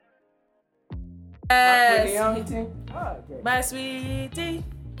Yes. Okay. My sweetie,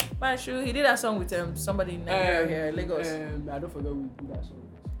 my shoe. He did that song with somebody in Nigeria here, Lagos. I don't forget who did that song.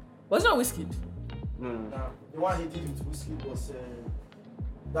 Was it not Whiskey? No. The one he did with Whiskey was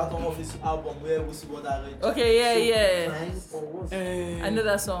that one of his album where Whiskey was arranged. Okay, yeah. Nice. Or what? I know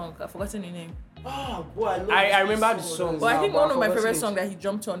that song. I've forgotten the name. Ah, boy, I love I remember the song. But I think but one of my forgot favorite it. songs that he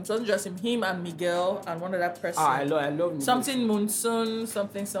jumped on, it wasn't just him and Miguel and one other person. I love Something Monsoon,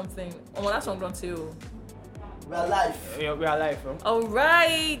 something. Oh, that song don't tell. We are live. Yeah, we are live, huh? All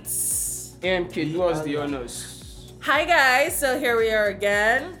right. AMK, do us the honors. Hi guys, so here we are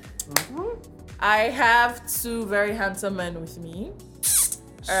again. I have two very handsome men with me.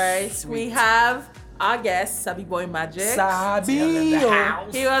 All right, we have our guest, Sabi Boy Magic. Sabi. He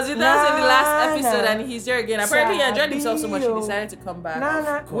was with us in the last episode and he's here again. Apparently he enjoyed himself so much he decided to come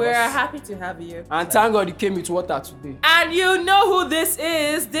back. We're happy to have you. And thank God you came with water today. And you know who this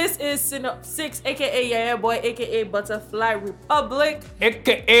is. This is Synopsis, aka Yaya Boy, aka Butterfly Republic.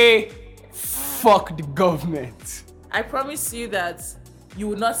 AKA fuck the government. I promise you that you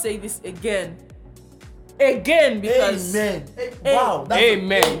will not say this again. Because Amen. Wow. that's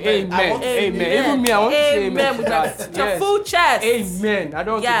Amen. amen. Even me, I want to say amen. with the full chest. Amen. I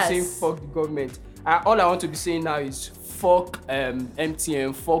don't want Yes. to be saying fuck the government. All I want to be saying now is fuck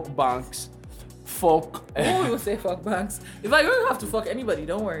MTN, fuck banks, fuck. Who will say fuck banks? In fact, you don't have to fuck anybody.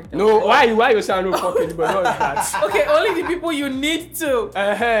 Don't worry. No, why you saying no fuck anybody? Not that. Okay, only the people you need to.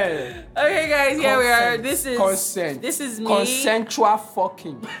 Okay, guys, here we are. This is consent. This is me. Consensual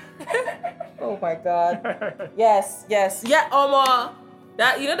fucking. Oh my God. Yes. Yeah, Omar.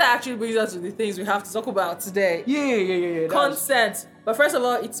 That that actually brings us to the things we have to talk about today. Yeah. Consent. But first of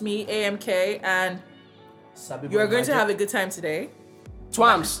all, it's me, AMK, and you are going to have a good time today.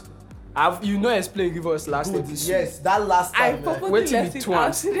 Twams. Explain give us last episode. Yes, that last I time. purposely Wait till left the it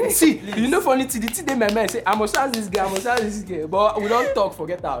out twams. today. See, you know funny thing, the thing in my mind say I must ask this guy, but we don't talk,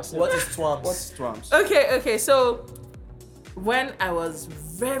 forget ourselves. What is twams? What's twams? Okay, so when I was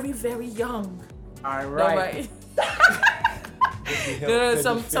very, very young, Alright. no,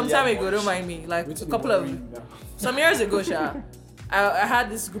 some time ago, don't mind me, like some years ago, I had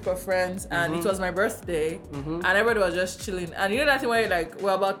this group of friends and it was my birthday and everybody was just chilling. And you know that thing where like,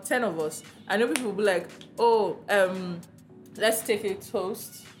 we're about 10 of us. I know people will be like, let's take a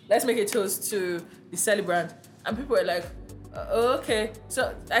toast. Let's make a toast to the celebrant. And people were like, okay.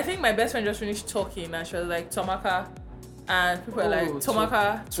 So I think my best friend just finished talking and she was like, Tomaka. And people were like,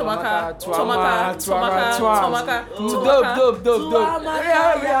 Tomaka.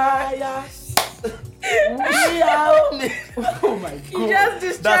 Oh my God. You just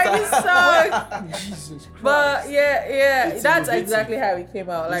destroyed the song. Jesus Christ. But yeah, It's that's innovative. exactly how it came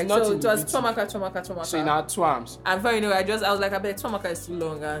out. Like, not so it was innovative. Tomaka. So in our twams. And for I was like, I bet Tomaka is too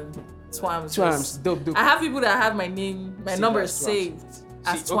long and Twams. Twams, dope. I have people that have my number as Twams. saved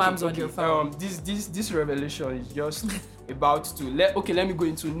as Twams on your phone. This revelation is just about to let me go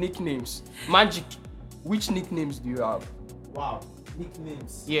into nicknames. Magic, which nicknames do you have? Wow.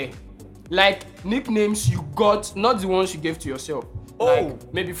 Nicknames. Yeah. Like nicknames you got, not the ones you gave to yourself. Oh.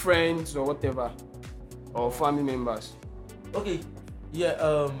 Like maybe friends or whatever. Or family members. Okay. Yeah,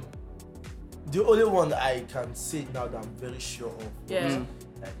 the only one I can say now that I'm very sure of. Yeah.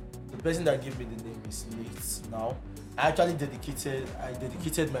 The person that gave me the name is late now. I actually dedicated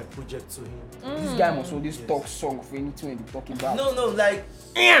my project to him. This guy must always talk song for anything when they talk about. No, like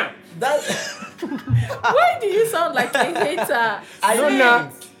that. Why do you sound like a hater? I don't know.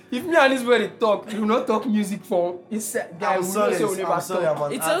 If me and this boy they talk, you will not talk music for it's guy. I'm sorry, I'm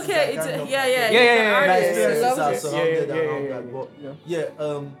an It's artist, okay. I can't Yeah. Yeah. My Artist. experiences Love are it. surrounded Yeah. around that. But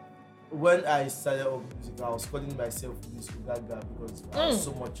when I started off music, I was calling myself Miss Ugaga because I was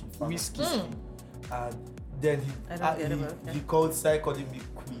so much in fun. Whiskey. And then he started calling me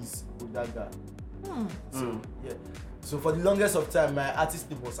Quiz Ugaga. So for the longest of time, my artist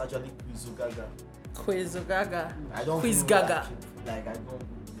name was actually Quiz Ugaga. Quiz Gaga. I don't Quiz know Gaga. Like I don't know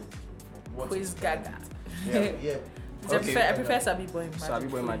what Quiz it's Gaga. Yeah. I prefer Sabi Boy Magic. Sabi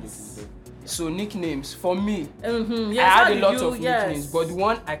Boy Magic is dope. So nicknames for me, Yes, I had how a do lot you- of nicknames, but the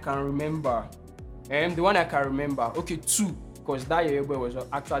one I can remember, okay, two, because that year boy was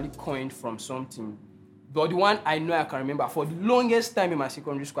actually coined from something. But the one I know I can remember for the longest time in my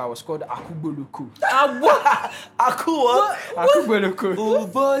secondary school, I was called Akugboloko. Aku what? Akugboloko.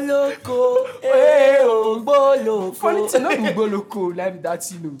 Uboloko. Uboloko. Funny thing, not Ugboloko, like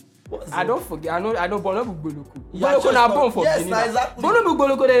that, you know. I don't forget. I know, but not Ugboloko. Yeah, Ugboloko na bone for yes, Benin. exactly. But not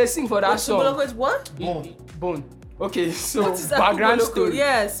Ugboloko, they sing for that song. Ugboloko is what? Bone. Okay, so What is that background Ugboloko? story.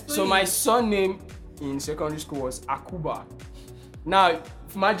 Yes, please. So my son name in secondary school was Akuba. Now,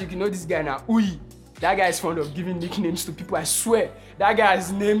 Magic, you know this guy now, Uyi. That guy is fond of giving nicknames to people. I swear, that guy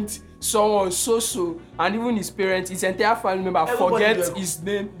has named someone so, and even his parents, his entire family member forgot his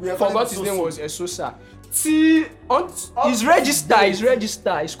name was Esosa. See, his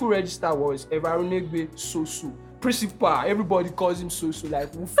school register was Evarunegbe Soso. Principal, everybody calls him Soso. Like,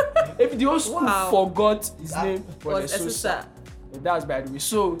 if the whole school forgot his name was Esosa. That's by the way.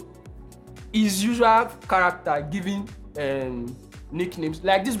 So, his usual character giving nicknames,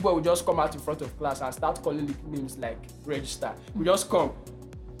 like this boy will just come out in front of class and start calling nicknames like register. We just come.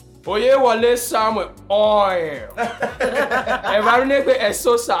 Oye Wale Samuel Oil. Evarunegbe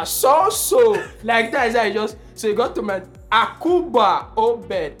Esosa so like that is how he just so he got to my Akuba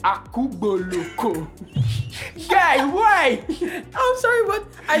Obed Akuboloko. Guy, why? I'm sorry, but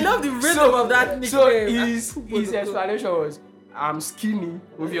I love the rhythm of that nickname. So his explanation was, I'm skinny.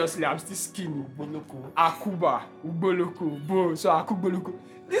 Obviously, I'm still skinny. Boloko. Akuba. Uboloko. Bo. So Akuboloko.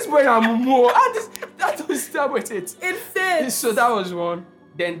 This boy Amumo. That was start with it. It fits. So that was one.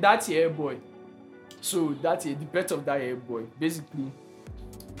 Then that year boy. So that year, the birth of that year boy. Basically,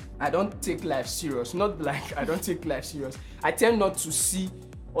 I don't take life serious. Not like I don't take life serious. I tend not to see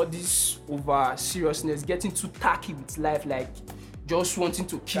all this over seriousness, getting too tacky with life, like just wanting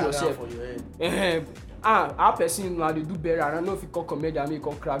to kill yourself. For your head. Our person now they do better. I don't know if you call comedy and make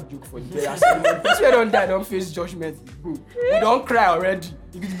a crack joke for the better. People don't die, don't face judgment. Bro. We don't cry already.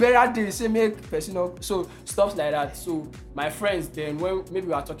 If it's better, they say make person up. So stuff like that. So my friends then when maybe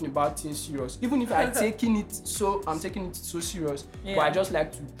we are talking about things serious, even if I'm taking it so serious, but I just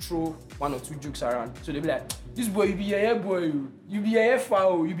like to throw one or two jokes around. So they be like, this boy, you be a hair boy, you be a hair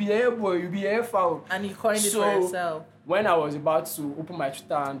foul, you be a hair boy, you be a hair foul. And you coined it for yourself. When I was about to open my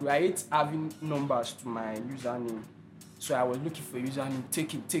Twitter handle, I hate having numbers to my username. So I was looking for a username,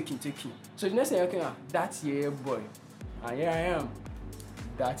 taking. So the next thing I came out, that's your hair boy. And here I am.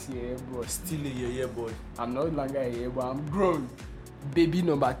 That's your hair boy. Still a hair boy. I'm no longer a hair boy, I'm grown. Baby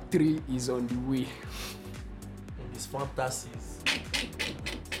number 3 is on the way. His fantasies.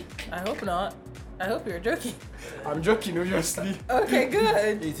 I hope not. I hope you're joking. I'm joking, obviously. Okay,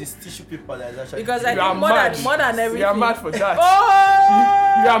 good. It is tissue paper that is actually. Because I think more than everything. You are mad for that.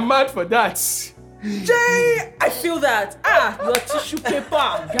 Oh! You are mad for that. Jay, I feel that. Your tissue paper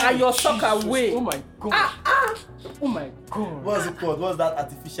and your sock away. Oh my god. Oh my god. What's it called? What's that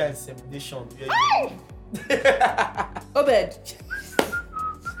artificial insemination? Obed.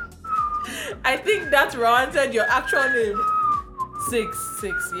 I think that warranted your actual name. 6,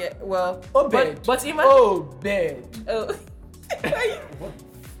 yeah. Well, Obed. But even Obed. Oh.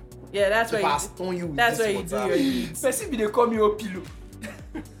 Yeah, that's where you do your deeds. Person be they call me Opilo.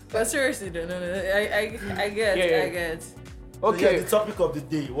 But seriously, no. I get. Okay. So the topic of the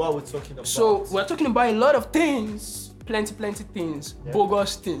day. What are we talking about? So we're talking about a lot of things, plenty things,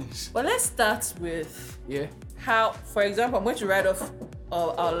 bogus things. Well, let's start with Yeah. how, for example, I'm going to write off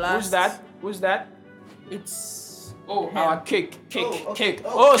our last. Who's that? It's. Our cake. Okay.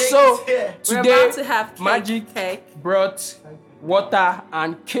 So Yeah. We're today about to have Magic cake. brought water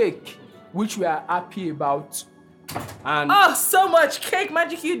and cake, which we are happy about. And Oh, so much cake,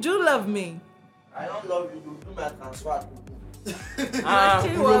 Magic! You do love me. I don't love you. Do my transfer.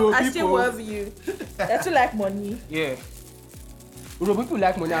 I still love you. I still like money. Yeah. Urobo people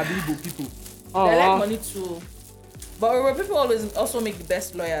like money, Igbo people. They like money too. But Urobo people always also make the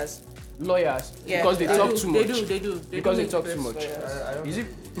best lawyers. Yeah, because they talk too much. They do. Because they talk too much. Is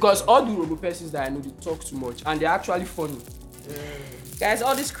it because all the Urobo persons that I know they talk too much and they're actually funny. Guys,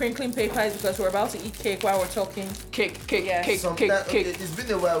 all this crinkling paper is because we're about to eat cake while we're talking. Cake. It's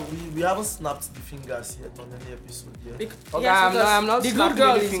been a while. We haven't snapped the fingers yet on any episode yet. Okay, I'm not the good snapping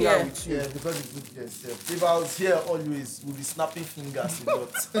girl any is finger here. with you. Yeah, because the good girls. Yeah. If I was here always, we'll be snapping fingers a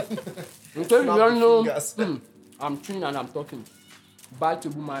lot. I'm telling you, don't know. Fingers. I'm chewing and I'm talking. Bad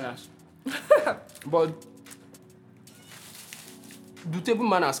table manners. But do table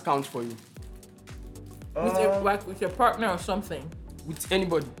manners count for you? With your partner or something. With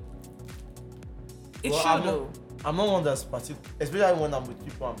anybody? It Well, should though. I'm not one that's particular, especially when I'm with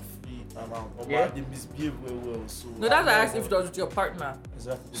people I'm free and Yeah. they misbehave well. So No, that's why I asked if it was with your partner.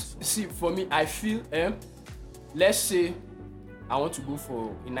 Exactly. So. See, for me, I feel, let's say I want to go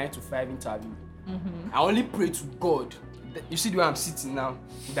for a 9 to 5 interview. I only pray to God. You see the way I'm sitting now,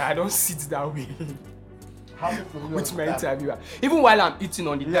 that I don't sit that way with my interviewer. Even while I'm eating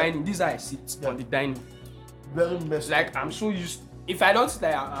on the dining, this is how I sit on the dining. Very messy. Like I'm so used. If I don't sit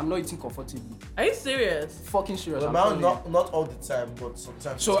there, I'm not eating comfortably. Are you serious? Fucking serious. Well, not all the time, but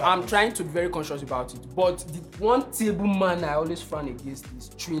sometimes. So I'm trying to be very conscious about it. But the one table man I always frown against is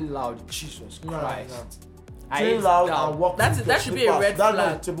chewing loud. Jesus Christ. Chewing loud and walking. That should be a red That's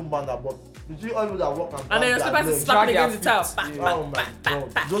flag. not a table manner, but You see all people that walk and then you're supposed to slap it against the towel. Oh my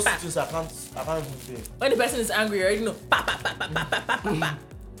god. Those things I can't even say. When the person is angry, you already know.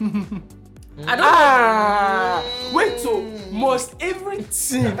 I don't know. Wait, so most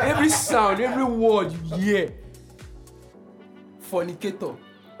everything, every sound, every word you hear, fornicator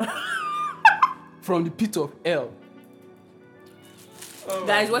from the pit of hell. Oh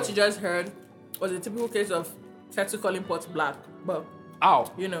guys, what you just heard was a typical case of kettle calling pot black, but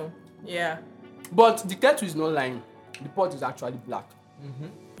you know, yeah. But the kettle is not lying. The pot is actually black.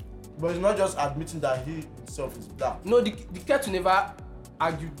 But he's not just admitting that he himself is black. No, the kettle never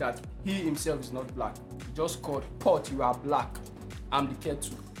argued that he himself is not black. He just called pot, you are black. I'm the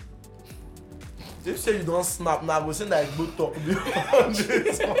kettle. If you say you don't snap now, we'll say that good talk on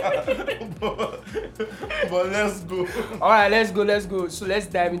this one. But let's go. Alright, let's go. So let's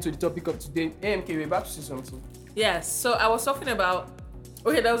dive into the topic of today. AMK, we're about to say something. Yes, so I was talking about,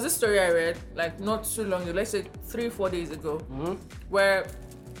 okay, there was this story I read, like not too long ago, let's say 3-4 days ago, where,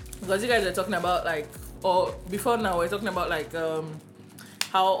 because you guys are talking about like, or before now, we're talking about like,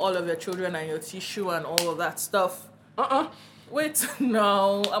 how all of your children and your tissue and all of that stuff. Wait,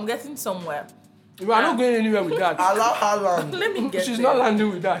 no, I'm getting somewhere. You are not going anywhere with that. Allow her land. Let me get She's there. not landing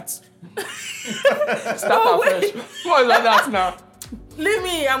with that. Start afresh. What is like that now? Leave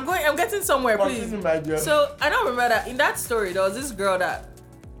me, I'm getting somewhere, please. My dear. So I don't remember that in that story there was this girl that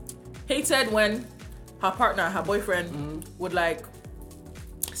hated when her partner, her boyfriend, would like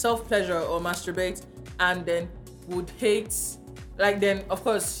self-pleasure or masturbate, and then would hate, like, then of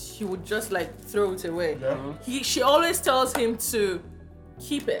course he would just like throw it away. She always tells him to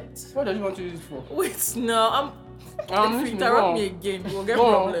keep it. What does he want to use it for? Wait, no, if you interrupt me again, we'll get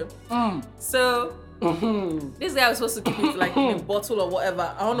problem. So this guy was supposed to keep it like in a bottle or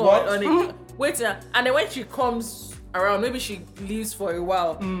whatever. I don't know what on it. Wait, and then when she comes around, maybe she leaves for a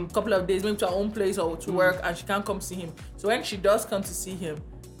while, couple of days, maybe to her own place or to work, and she can't come see him. So when she does come to see him,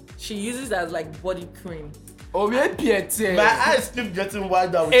 she uses it as like body cream. Oh, we Piete. My eyes keep getting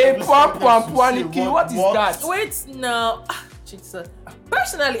wider. What is that? Wait, no. Jesus.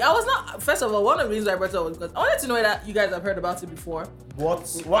 Personally, I was not. First of all, one of the reasons I brought it up was because I wanted to know that you guys have heard about it before. What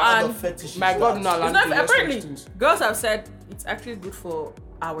are the fetishes? My God, no. Apparently, girls have said it's actually good for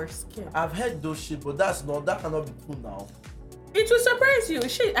our skin. I've heard those shit, but that cannot be true now. It will surprise you.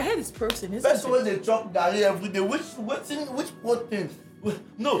 Shit, I heard this person. First when they chop garri every day, which protein?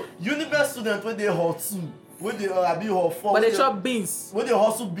 No, university students when they hustle, when they be hot for. But they chop beans. When they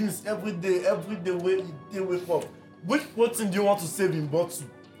hustle beans every day when they wake up. Which protein do you want to save in bottle?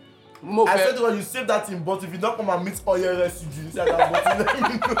 I said when you save that in bottle, if you don't come and mix oil residue inside that bottle, let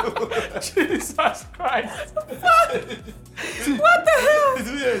me know. Jesus Christ. What the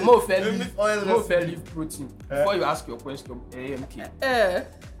hell? More fair leave protein. Before you ask your question, AMK.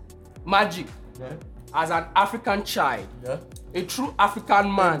 Magic. As an African child, a true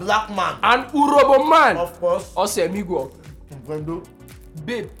African man, a black man, an Urobo man, of course, also amigo.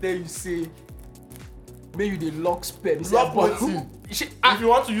 Babe, there you say, may you the lock sperm. Lock protein. If you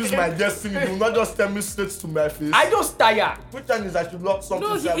want to use my destiny, do not just tell me straight to my face. I just tire. Which one is I should lock something?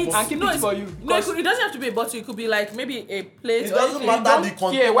 No, and keep it for you. No, it doesn't have to be a bottle. It could be like maybe a plate. It doesn't matter the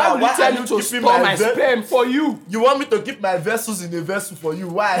container. Yeah, why would you tell me to store my sperm for you? You want me to keep my vessels in a vessel for you?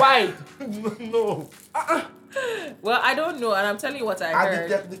 Why? Why? No. Well, I don't know, and I'm telling you what I heard.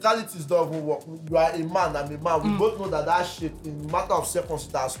 And the technicalities don't even work. You are a man, I'm a man. We both know that shit, in matter of seconds,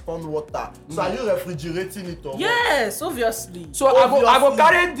 it has turned water. So are you refrigerating it or yes, obviously. So I go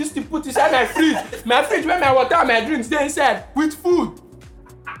carry this to put inside my fridge. My fridge where my water and my drinks they inside with food.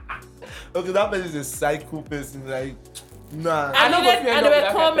 Okay, that person is a psycho person. Like, nah. And there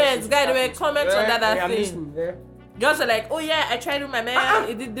were comments, guys. There were comments on that thing. Girls are like, oh yeah, I tried with my man.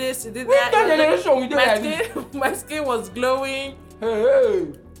 He did this, he did that. My skin was glowing. Hey.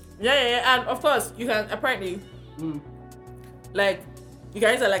 Yeah. And of course, you can apparently, like, you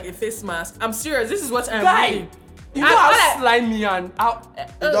guys are like a face mask. I'm serious. This is what I'm reading. You know how slimy and how.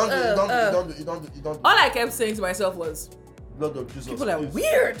 You don't. All I kept saying to myself was, blood of Jesus. People are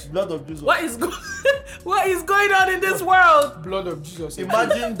weird. Blood of Jesus. What is going on in this world? Blood of Jesus.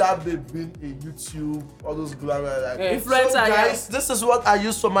 Imagine that babe being a YouTube, all those glamour like influencer. So guys, this is what I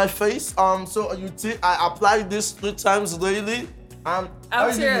use for my face. So you think I apply this 3 times daily, and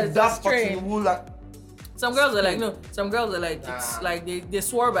I'm serious. That's strange. Some girls are like, no. Some girls are like, it's like they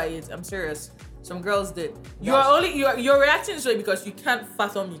swore by it. I'm serious. Some girls did. You're reacting to it because you can't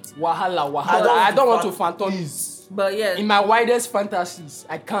fathom it. Wahala. I don't want to fathom it. But yeah, in my widest fantasies,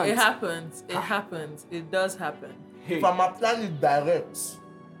 I can't. It happens. It does happen. If I'm applying it direct,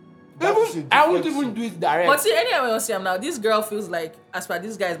 I won't even do it direct. But see, anyway, I see him now. This girl feels like, as far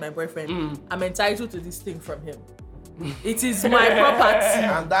this guy is my boyfriend, I'm entitled to this thing from him. It is my property.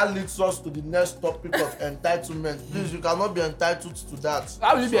 And that leads us to the next topic of entitlement. Please, you cannot be entitled to that.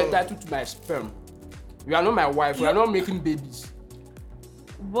 How will you be entitled to my sperm? You are not my wife. We are not making babies.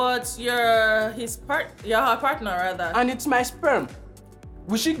 But you're her partner rather. And it's my sperm.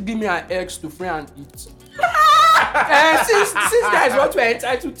 Will she give me an eggs to fry and eat? Since that is what we're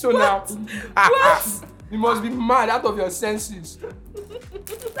entitled to now. What? You must be mad out of your senses.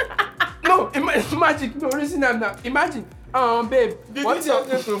 No, imagine. No, reason I'm not. Imagine. Babe. What's your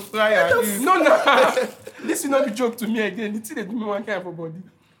name to fry and eat? No. This will not be joke to me again. It's they do me one kind of body.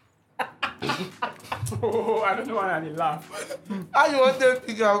 Oh, I don't know why I laugh. How you want them to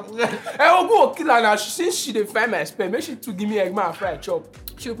figure out? I will go kill her now. Since she dey find my sperm, make she to give me egg man fry chop.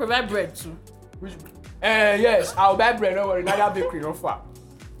 She'll provide bread too. Yes, I'll buy bread. Don't worry, neither bakery no far.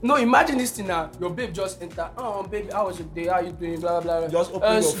 No, imagine this thing now. Your babe just enter. Oh, baby, how was your day? How you doing? Blah blah blah. Just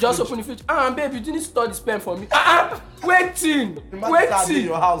open the fridge. Babe, you didn't store the sperm for me. Waiting. Imagine that in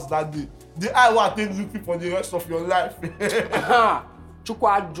your house that day. The eye will take looking for the rest of your life.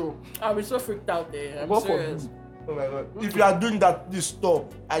 Chukwajo. I'll be so freaked out there. I'm What serious. Oh my God. If you are doing that, please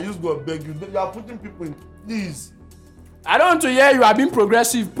stop. I just go beg you. You are putting people in. Please. I don't want to hear you are being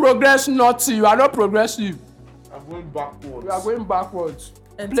progressive. Progress not. You are not progressive. I'm going backwards. You are going backwards.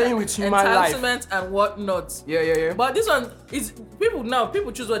 Playing with human life. Entitlement and whatnot. Yeah. But this one is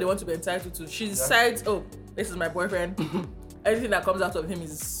people choose what they want to be entitled to. She decides, oh, this is my boyfriend. Anything that comes out of him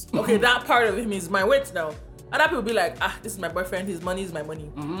is okay. That part of him is mine. Wait now. Other people be like, this is my boyfriend. His money is my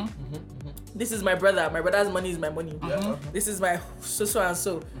money. This is my brother. My brother's money is my money. This is my so and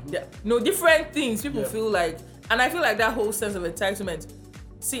so. Yeah. No, different things. People feel like, and I feel like that whole sense of entitlement.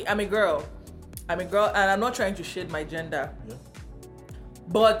 See, I'm a girl, and I'm not trying to shade my gender. Yeah.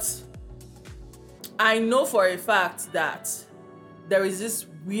 But I know for a fact that there is this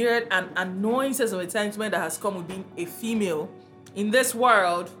weird and annoying sense of entitlement that has come with being a female in this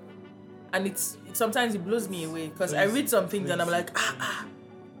world, and it's sometimes it blows me away because I read some things and I'm like,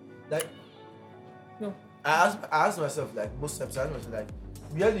 Like, no. I ask myself, like, most times I ask myself, like,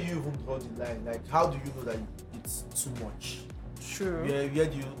 where do you even draw the line? Like, how do you know that it's too much? True. Where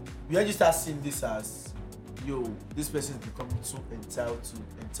do you start seeing this as, yo, this person is becoming too entitled to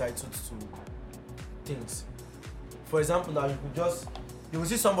things. For example, now you will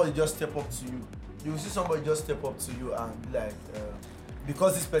see somebody just step up to you. You will see somebody just step up to you and be like,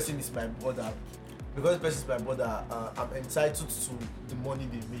 because this person is my brother, I'm entitled to the money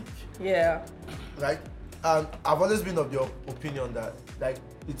they make. Yeah. Right? And I've always been of the opinion that, like,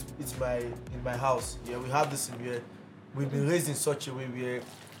 it's in my house. Yeah, we have this in here. We've been raised in such a way where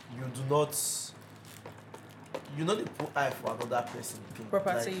you do not put eye for another person.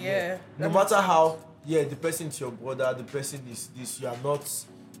 Property, like, yeah. No matter how, the person is your brother, the person is this. You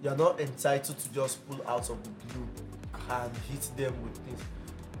are not entitled to just pull out of the blue and hit them with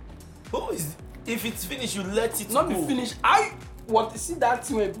things. If it's finished, you let it not go. be finished. See that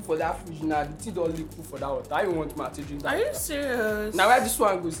thing when you put for that fridge now, the thing don't leak for that water. I don't want my to drink that. Are you water. serious? Now where this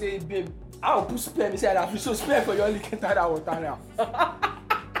one go say, babe, I'll put sperm inside that fridge, so sperm for your leak into that water now.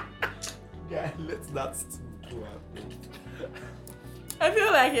 Yeah, let that go. I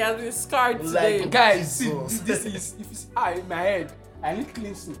feel like he has been scarred today. Like, Guys, see, this is, if it's in my head, I need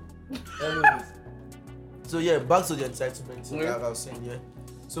cleansing. Anyways. So yeah, back to the entitlement thing, like I was saying, yeah.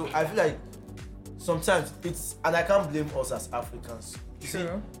 So I feel like sometimes and I can't blame us as Africans. You see,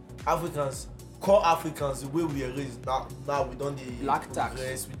 Africans, core Africans, the way we are raised now we don't need black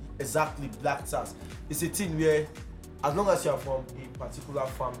tax. Exactly, black tax. It's a thing where, as long as you are from a particular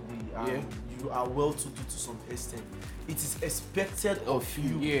family and you are well-to-do to some extent, it is expected of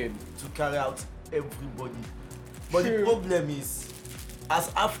you to carry out everybody. But the problem is,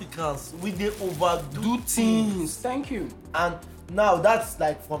 as Africans, we dey overdo things. Thank you. And now that's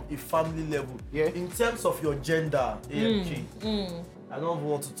like from a family level. Yeah. In terms of your gender, AMK, I don't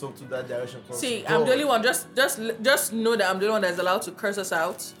want to talk to that direction. See, I'm the only one. Just know that I'm the only one that's allowed to curse us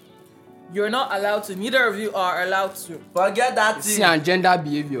out. You're not allowed to. Neither of you are allowed to. Forget that thing. See, and gender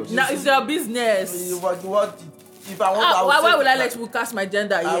behaviors. Now it's your business. What? If I want, why will I let you cast my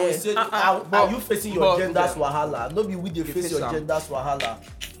gender? I will say, are you facing your gender's wahala? No be we dey face your gender's wahala.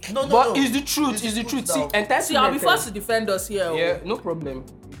 No. But it's the truth. It's the truth. See, entitlement. See, I'll be forced to defend us here. Yeah, no problem.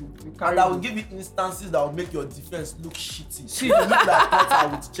 And I will give you instances that will make your defense look shitty. See, you look like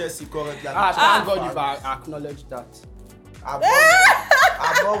Potter with Chelsea currently. Thank God you've acknowledged that.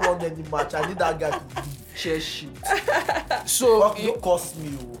 I've not won any match. I need that guy to be shit. So don't cost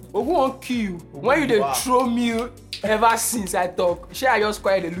me. Ogun won't kill you. When you dey throw me ever since I talk, I just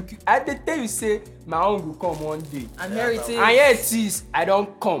quiet and look. I tell you say my own will come one day. And here it is. And here it is. I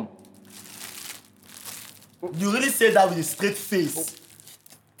don't come. You really say that with a straight face.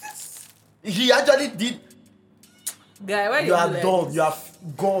 He actually did. Guy, why you are done. You are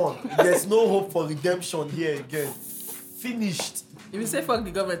gone. There's no hope for redemption here again. Finished. If you say fuck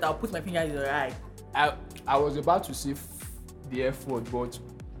the government, I'll put my finger in your eye. I was about to say the F word, but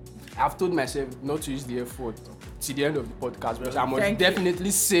I've told myself not to use the F word to the end of the podcast because I must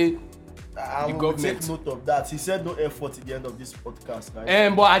definitely say the government. Take note of that. He said no effort at the end of this podcast,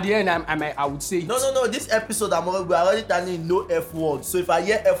 right? But at the end, I would say no. This episode, we're already telling no F words. So if I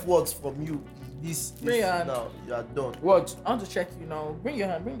hear F words from you, now you are done. What? I want to check you now. Bring your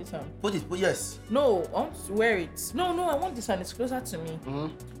hand. Bring this hand. Put yes. No, I want to wear it. No, I want this hand. It's closer to me. Mm-hmm.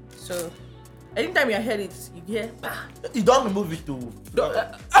 So, anytime you hear it, you hear. You don't remove it too.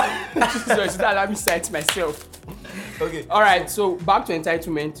 So it's not let me cite myself. Okay. All right. So back to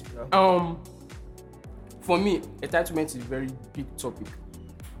entitlement. For me, entitlement is a very big topic,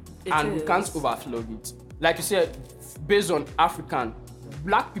 and we can't overflow it. Like you said, based on African,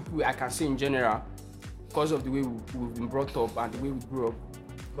 Black people, I can say in general, because of the way we've been brought up and the way we grew up.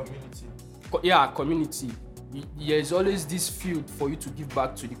 Community. Community. There's always this field for you to give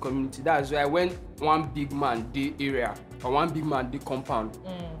back to the community. That's why when one big man dey area or one big man dey compound,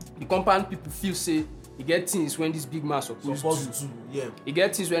 the compound people feel say he get things when this big man supposed to. Yeah. He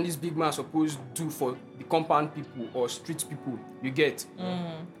get things when this big man supposed do for the compound people or street people. You get.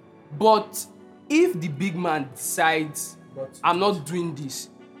 But if the big man decides, I'm not doing this,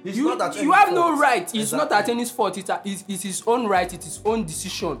 you have no right. It's not at any fault. It's his own right. It's his own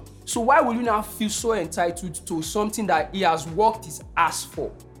decision. So why will you now feel so entitled to something that he has worked his ass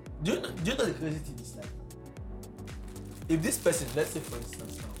for? Do you know the crazy thing is like, if this person, let's say for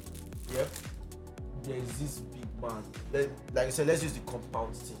instance now, yeah, there is this big man. Like I said, let's use the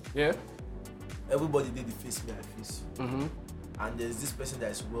compound thing. Yeah. Everybody did the face me, I face you. Mm-hmm. And there's this person that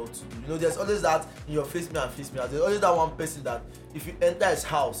is well to do. You know, there's always that in your face me and face me. There's always that one person that if you enter his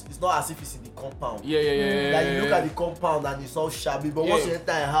house, it's not as if it's in the compound. Yeah. Like you look at the compound and it's all shabby, but once you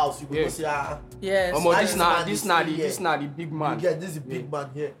enter a house, you go say, yes. This not the big man. Yeah, this is the big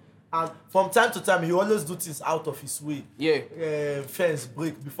man here. And from time to time, he always do things out of his way. Yeah. Fence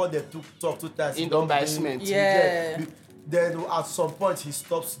break before they talk 2 times. In don't buy cement. Yeah. Then at some point he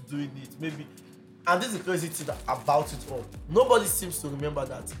stops doing it. Maybe. And this is the crazy thing about it all. Nobody seems to remember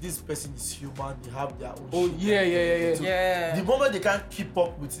that this person is human. They have their own. Oh yeah. So the moment they can't keep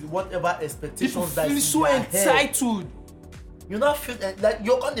up with whatever expectations people that feel is so in their entitled. Head, you not feel like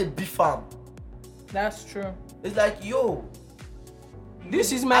you're on a beef farm. That's true. It's like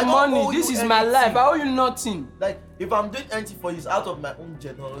this is my money. This is my life. I owe you nothing. Like if I'm doing anything for you, it's out of my own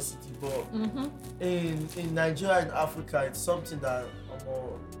generosity. But in Nigeria and Africa, it's something that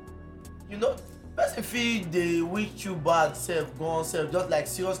person feel they wish you bad go on just like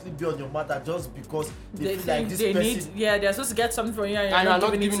seriously be on your matter just because they feel like this person they're supposed to get something from you and you're not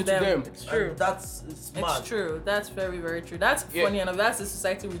giving it to them. It's true. And that's smart. It's true. That's very, very true. That's funny enough. That's the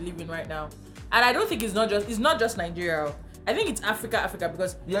society we live in right now. And I don't think it's not just Nigeria. I think it's Africa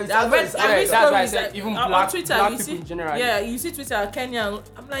because I read stories that even on Twitter, black you people see, in general. Yeah, you see Twitter, Kenya.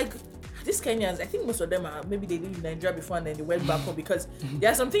 I'm like, these Kenyans, I think most of them are maybe they lived in Nigeria before and then they went back home because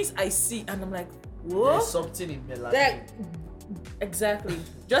there are some things I see and I'm like, whoa. There's something in melanin. Exactly.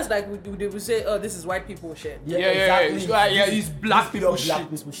 Just like they would say, oh, this is white people shit. Exactly. It's black people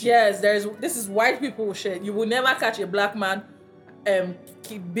shit. Yes, this is white people shit. You will never catch a black man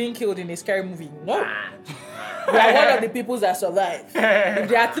being killed in a scary movie. No. We are one of the people that survive. If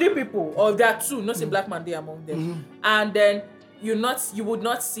there are 3 people, or if there are 2, not a black man there among them, and then you would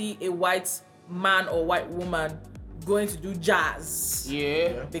not see a white man or white woman going to do jazz.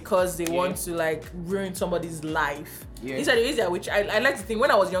 Because they want to like ruin somebody's life. Instead of easier, which I like to think when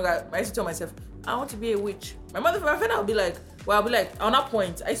I was younger, I used to tell myself, I want to be a witch. My friend I'll be like, on that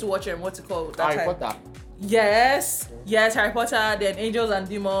point, I used to watch what's it called? Harry Potter. Yes, Harry Potter, then Angels and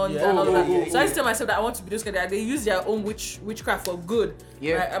Demons and all of that. So I used to tell myself that I want to be those guys. They use their own witchcraft for good.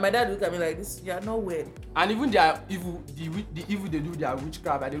 And my dad looked at me like this. You're not weird. And even their evil, the evil they do their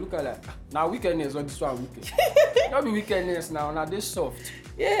witchcraft, and they look at like now wickedness on this one wicked. Not be wickedness now they soft.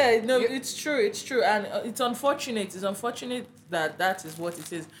 It's true, and it's unfortunate. It's unfortunate that is what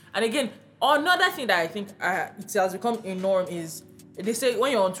it is. And again, another thing that I think it has become a norm is. They say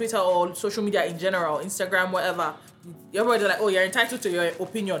when you're on Twitter or social media in general, Instagram, whatever, everybody's like, oh, you're entitled to your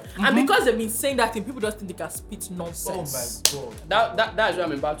opinion. And because they've been saying that thing, people just think they can spit nonsense. Oh my God. That's what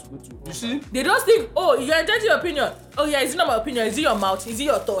I'm about to go to. You see? They just think, oh, you're entitled to your opinion. Oh yeah, is it not my opinion? Is it your mouth? Is it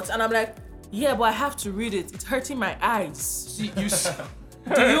your thoughts? And I'm like, Yeah, but I have to read it. It's hurting my eyes. See,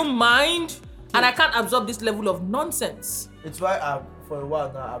 Do you mind? And I can't absorb this level of nonsense. It's why for a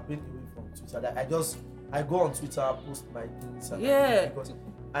while now I've been away from Twitter. Like I go on Twitter, post my things. Because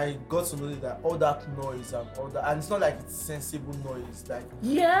I got to know that all that noise and all that, and it's not like it's sensible noise. Like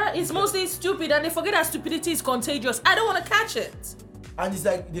it's mostly stupid, and they forget that stupidity is contagious. I don't want to catch it. And it's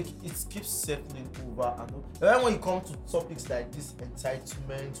like it keeps circling over and over. And then when you come to topics like this,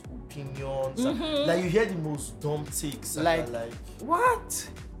 entitlement, opinions, like you hear the most dumb takes. Like what?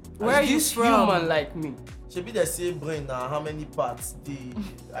 Where are you from? Human like me. Should be the same brain now. How many parts?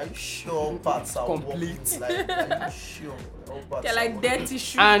 Are you sure parts are complete? Like, are you sure? All parts They're like dead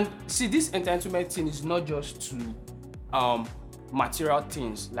tissue. And see, this entitlement thing is not just to material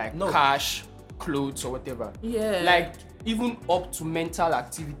things like cash, clothes, or whatever. Yeah. Like even up to mental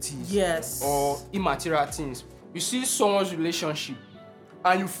activities. Yes. Or immaterial things. You see someone's relationship,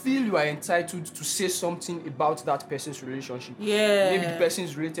 and you feel you are entitled to say something about that person's relationship. Yeah. Maybe the person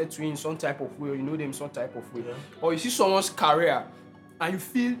is related to you in some type of way, or you know them in some type of way. Yeah. Or you see someone's career, and you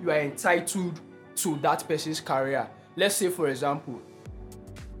feel you are entitled to that person's career. Let's say, for example,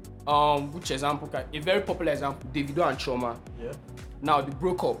 which example? A very popular example, Davido and Chioma. Yeah. Now they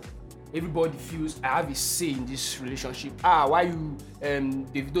broke up. Everybody feels I have a say in this relationship. Why you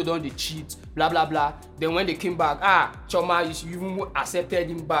Davido don't they cheat? Blah blah blah. Then when they came back, Chioma, you even accepted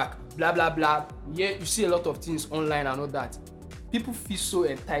him back. Blah blah blah. Yeah, you see a lot of things online and all that. People feel so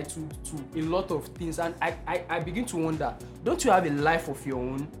entitled to a lot of things, and I begin to wonder, don't you have a life of your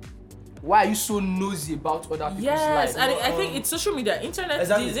own? Why are you so nosy about other people's lives? Yes, and I think it's social media, internet.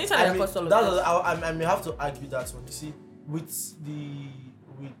 Exactly. The internet caused all of that. I may have to argue that one. You see, with the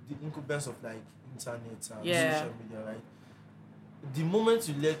incumbents of like internet and social media, right? The moment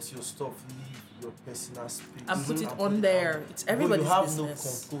you let your stuff leave your personal space and put it on there, it's everybody's business. You have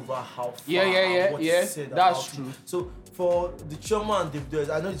no control over how far what you said that's about true. It. So for the Chioma and Davido,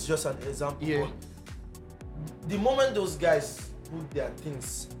 I know it's just an example, but the moment those guys put their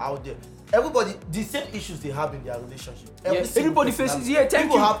things out there, everybody, the same issues they have in their relationship. Everybody faces.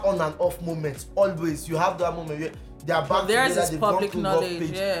 People have on and off moments. Always, you have that moment where they are back together. There's public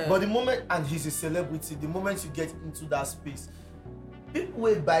knowledge. But the moment, and he's a celebrity, the moment you get into that space, people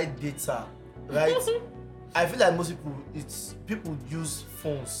will buy data, right? I feel like most people use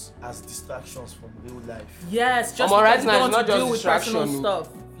phones as distractions from real life. Yes, just because they want to deal with personal stuff.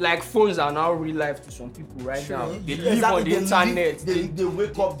 Like phones are now real life to some people right now. They live on the internet. They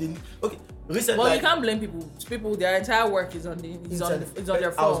wake up. Recently, well, you can't blame people. People, their entire work is on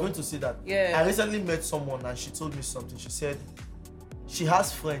their phone. I was going to say that. Yeah. I recently met someone and she told me something. She said she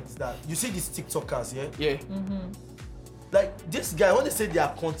has friends that you see these TikTokers, yeah. Mm-hmm. Like this guy, when they say they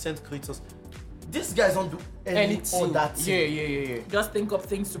are content creators, these guys don't do anything on that thing. Yeah. Just think of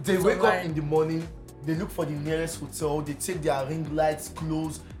things to put They wake online. up in the morning, they look for the nearest hotel, they take their ring lights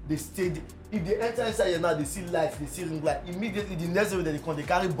close, they stay. If they enter inside here now, they see lights, they see ring light. Immediately, the next day they come, they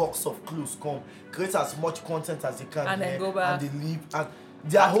carry box of clothes, come, create as much content as they can, and then go back, and they leave. And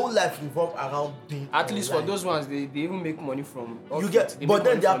their whole life revolves around being at online. least for those ones, they even make money from. But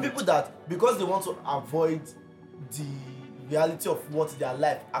then there are people that, because they want to avoid the reality of what their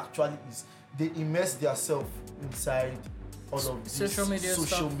life actually is, they immerse themselves inside all of this social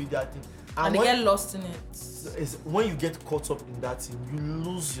media thing. And they get lost in it. Is when you get caught up in that thing, you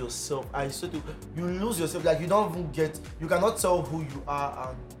lose yourself. You lose yourself. Like you cannot tell who you are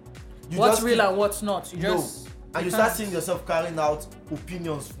and what's real and what's not. You start seeing yourself carrying out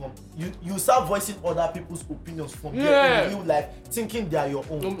opinions from you start voicing other people's opinions from their real life, thinking they are your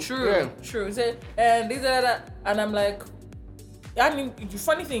own. True. Say, and this that, and I'm like, I mean, the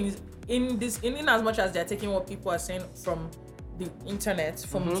funny thing is, in as much as they're taking what people are saying from the internet,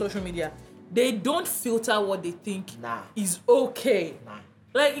 from social media, they don't filter what they think is okay.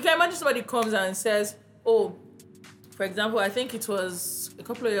 Like, you can imagine somebody comes and says, oh, for example, I think it was a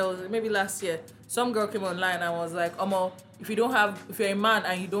couple of years, maybe last year, some girl came online and was like, if you're a man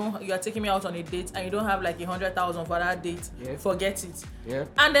and you are taking me out on a date and you don't have like 100,000 for that date, forget it. Yeah.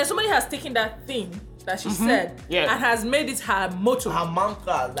 And then somebody has taken that thing that she said and has made it her motto, her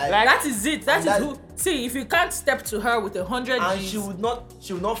mantra. Like that is it. That is who. See, if you can't step to her with 100, and she would not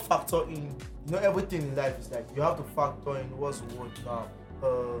factor in. You know, everything in life is like you have to factor in what's the word now.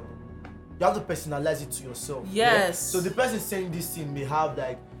 You have to personalize it to yourself. Yes. Yeah? So the person saying this thing may have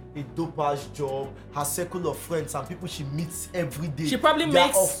like a dope-ass job, her circle of friends and people she meets every day. She probably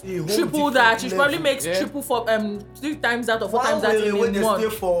makes triple that. She probably makes triple for 3 times that or 4 times that in when a they month. stay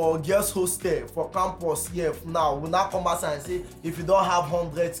for girls hostel for campus now will now come back and say if you don't have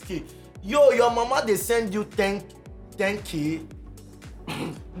 100k, your mama they send you 10k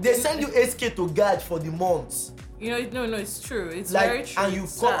They send you 8K to guide for the month. You know, no, it's true. It's like, very true. And you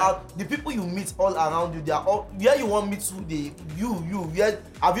come out, the people you meet all around you, they are all, where you want me to,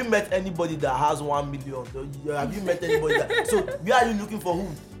 have you met anybody that has 1 million? Have you met anybody that, so where are you looking for who?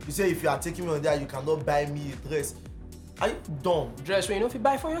 You say if you are taking me on there, you cannot buy me a dress. Are you dumb? Dress when you know if you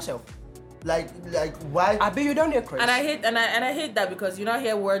buy for yourself. Like why? I bet you don't get crazy. And I hate that because you don't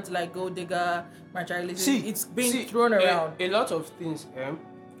hear words like gold digger, materialism. It's being thrown around. A lot of things.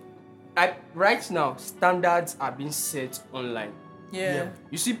 Right now, standards are being set online. Yeah.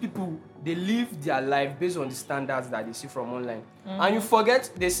 You see people, they live their life based on the standards that they see from online. And you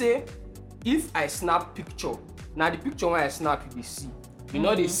forget, they say, if I snap picture, now the picture when I snap, you see. You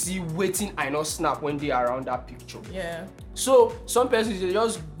know they see waiting I not snap when they are around that picture. Yeah. So some persons they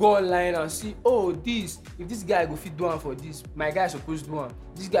just go online and see, oh, if this guy go fit do one for this, my guy supposed to do one.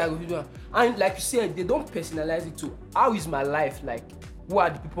 This guy go fit do one. And like you said, they don't personalize it to how is my life like? Who are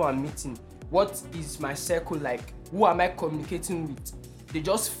the people I'm meeting? What is my circle like? Who am I communicating with? They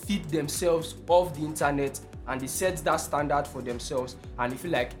just feed themselves off the internet and they set that standard for themselves. And they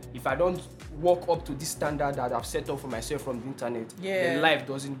feel like if I don't walk up to this standard that I've set up for myself from the internet, then life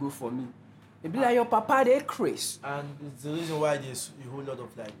doesn't go for me. They be like, your papa, they crazy. And it's the reason why there's a whole lot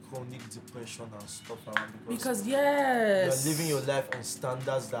of like chronic depression and stuff around because you're living your life on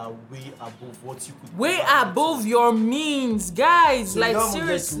standards that are way above what you could. Way above your means, guys. So like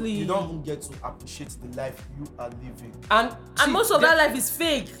seriously, you don't even get to appreciate the life you are living. And most of that life is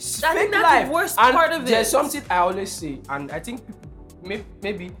fake. It's I think fake that's life. the worst and part of it. There's something I always say, and I think people,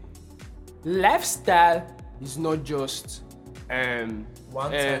 maybe lifestyle is not just a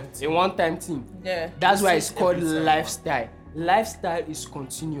one-time thing. Yeah. That's why it's called lifestyle. Lifestyle is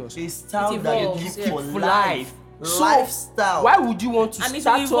continuous. A style that you live for life. So, lifestyle. Why would you want to and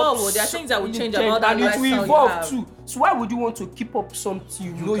start it will evolve, up? There are things that will change about that and lifestyle it will evolve you have. too. So why would you want to keep up something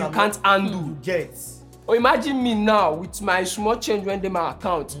you know you can't handle? You get. Or imagine me now with my small change when they my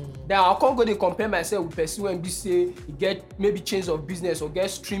account. Then I can't go to compare myself with person when we say you get maybe change of business or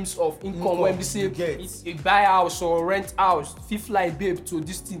get streams of income when we say you buy house or rent house, fit fly babe to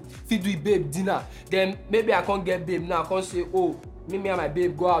this thing, fit do babe dinner. Then maybe I can't get babe now. I can't say, oh, me and my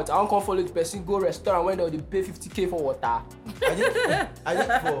babe go out. I don't come follow the person go restaurant when they pay 50K for water.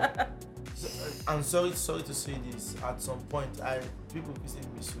 I'm sorry to say this. At some point, people will say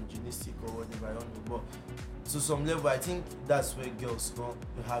misogynistic or whatever. I don't know, but to some level, I think that's where girls go.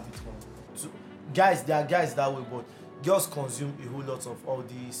 You have it wrong. So, guys, there are guys that way, but girls consume a whole lot of all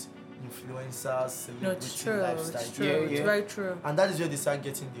these influencers, celebrity lifestyle. It's true. It's very true. And that is where they start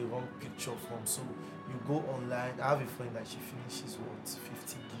getting the wrong picture from. So you go online. I have a friend that she finishes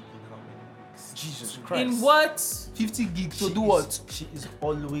 50 gig in how many weeks? Jesus Christ. In what? 50 gigs to do what? She is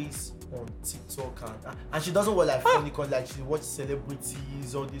always on TikTok and she doesn't watch like funny content, like she watch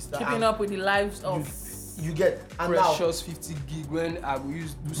celebrities, all this stuff. Keeping up with the lives of you get and precious now, 50 gig when I will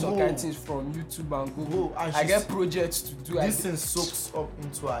do some kind of things from YouTube and Google. And I get projects to do. This thing soaks up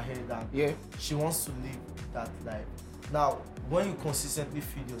into her head and she wants to live that life. Now, when you consistently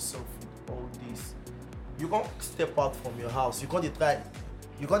feed yourself with all this, you can't step out from your house. You can't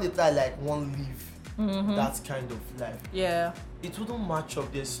try like one live that kind of life. Yeah. It wouldn't match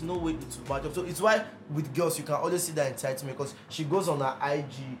up. There's no way it will match up. So it's why with girls you can always see that entitlement because she goes on her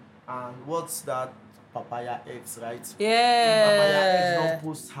IG and what's that Papaya X, right? Yeah. Papaya X don't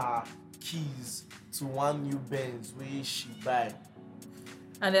post her keys to one new Benz where she buy.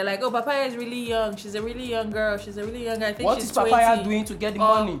 And they're like, oh, Papaya is really young. She's a really young girl. She's a really young. I think what she's is Papaya 20. doing to get the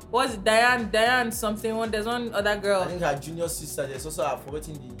money? What's Diane something? There's one other girl. I think her junior sister. There's also her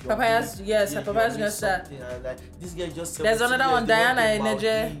forgetting the Papaya's Papaya's junior sister. Like this girl just. There's another one, Diana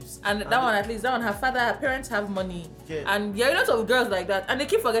Eneje, and that one at least that one. Her parents have money, and there are a lot of girls like that, and they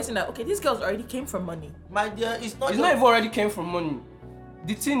keep forgetting that these girls already came from money. My dear, it's not even already came from money.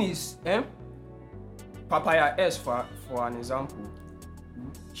 The thing is, Papaya S for an example.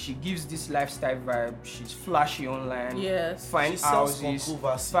 She gives this lifestyle vibe. She's flashy online. Yes. Fine houses.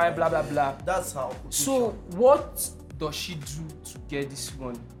 Fine blah blah blah. That's how. So what does she do to get this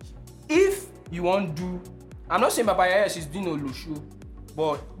money? If you want to do, I'm not saying Papaya is doing Olosho,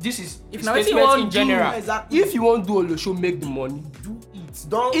 but this is a statement in general. Exactly. If you want to do Olosho, make the money. Do it.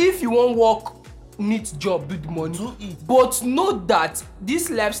 Don't. If you want work, neat job, do the money. Do it. But know that this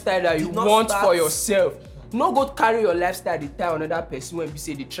lifestyle that you want for yourself. No go carry your lifestyle to tell another person when we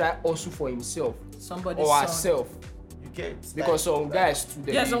say they try also for himself or herself. You get because some guys too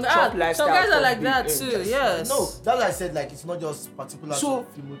they some chop lifestyle. Some guys are like that too. Yes. No, that's why I said like it's not just particular. So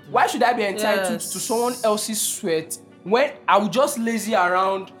why should I be entitled to someone else's sweat when I would just lazy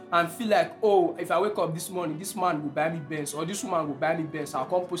around and feel like, oh, if I wake up this morning, this man will buy me Benz, or this woman will buy me Benz, I'll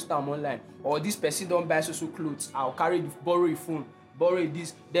come post them online, or this person don't buy so clothes, I'll borrow a phone, borrow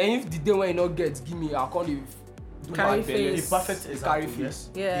this. Then if the day when you not get, give me, I'll come do carry A face. perfect example. Face.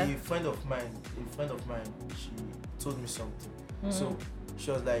 Yeah. A friend of mine, she told me something. So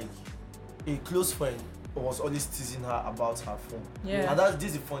she was like, a close friend was always teasing her about her phone. Yeah. And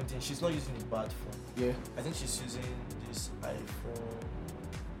this is the funny thing. She's not using a bad phone. Yeah. I think she's using this iPhone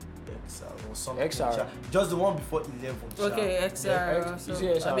XR or something. XR. Just the one before 11. Okay, XR. Yeah, so is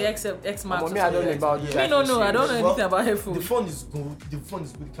it XR? maybe X Max. Me, I don't know about this. Me, no, I don't know anything about her phone. The phone is good.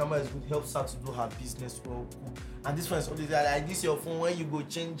 The camera is good. Helps her to do her business well. And this one is always like this your phone when you go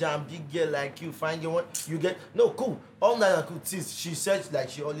change and big girl like you find your one you get cool. All night and cool things. She said like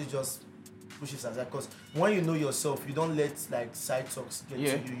she always just pushes aside because when you know yourself, you don't let like side talks get to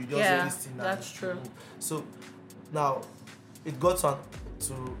you. You just always think that's true. So now it got to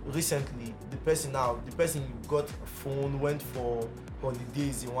recently the person you got a phone, went for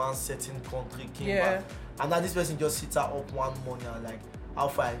holidays in one certain country, came back, and now this person just hit her up one morning and like, how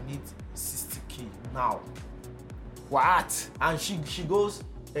far I need 60k now. What? And she goes,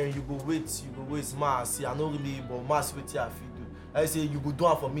 and you go wait, ma see I no really, but ma see wetin I fit do. I say you go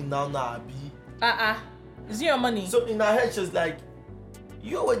do it for me now, abi. Is it your money? So in her head she's like,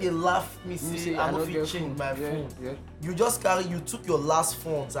 you already laugh me say I no fit change my phone. Yeah. You took your last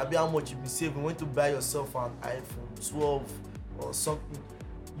phones, abi how much you been saving, went to buy yourself an iPhone 12 or something.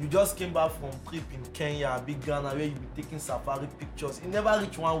 You just came back from trip in Kenya, big Ghana, where you be taking safari pictures. It never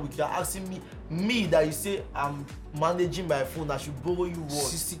reach 1 week. You're asking me that you say I'm managing my phone, I should borrow you what?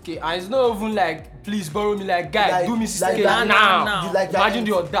 60k. And it's not even like, please borrow me, like, guy, do me 60k now. Imagine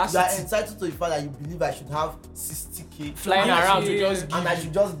the audacity. You are entitled to the fact that you believe I should have 60k flying around to just give and I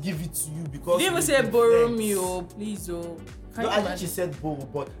should just give it to you because you even say borrow me, please, No, I think she said borrow,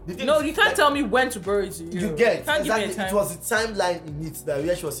 but the thing you can't tell me when to borrow it to you. You get can't exactly. Give me a time. It was the timeline in it that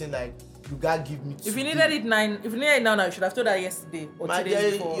where she was saying like, you gotta give me. If you needed it now, you should have told her yesterday or my 2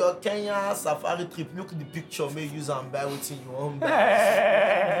 days before. Your Kenya safari trip, look at the picture, may use and buy what you want.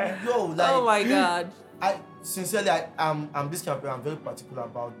 Yo, like, oh my God. Sincerely, I'm this kind of person. I'm very particular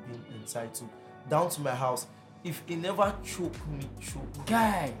about being entitled. Down to my house. If he never choke me,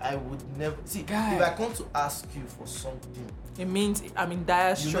 guy, I would never see. Guy. If I come to ask you for something, it means I'm in dire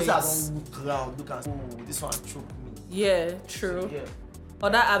you straits. know, I don't look around, look and say, oh, this one choke me. Yeah, true. Yeah.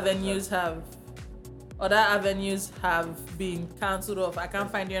 Other avenues have been cancelled off. I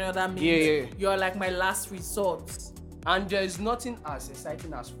can't find any other means. Yeah. You're like my last resort. And there is nothing as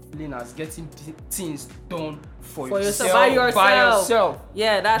exciting as feeling as getting things done for yourself. By yourself.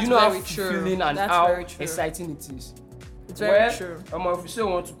 Yeah, that's very true. Feeling and that's how very true. exciting it is. It's very true. If you still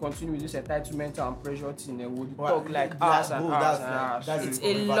want to continue with this entitlement and pressure thing, we'll talk like hours and hours. That's it's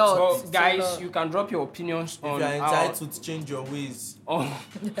a lot. So, guys, you can drop your opinions on. If you are entitled to change your ways,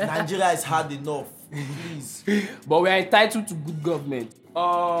 Nigeria is hard enough. Please. But we are entitled to good government.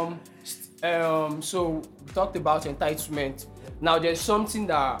 So we talked about entitlement. Now there's something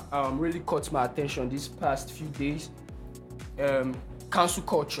that really caught my attention these past few days. Cancel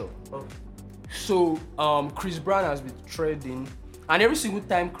culture. So Chris Brown has been trending, and every single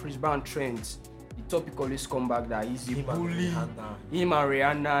time Chris Brown trends, the topic always come back that he's a bully. Him and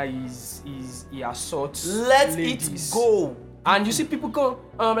Rihanna he assaults ladies. It go. And you see people go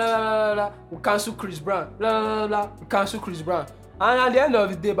blah, blah, blah, blah, we cancel Chris Brown, blah, blah, blah, we cancel Chris Brown. And at the end of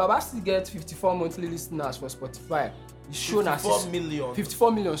the day, Baba still gets 54 monthly listeners for Spotify. It's shown as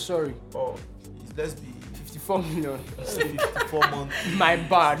 54 million, sorry. Oh, let's be 54 million. 54 months. My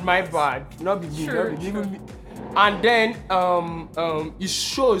bad. Not be me. And then his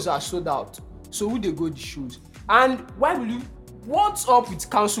shows are sold out. So who they go the shows? And what's up with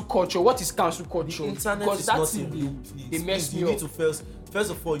cancel culture? What is cancel culture? The internet because is that's not a real place. They mess you me need up. to first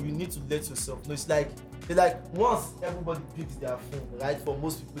of all, you need to let yourself know. It's like once everybody picks their phone, right? For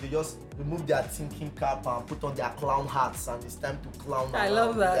most people, they just remove their thinking cap and put on their clown hats, and it's time to clown. I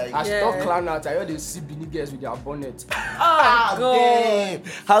love that. I stop clown hats. I heard they see Beanie girls with their bonnet. Damn!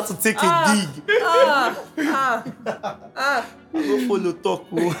 How to take a dig? Go follow talk.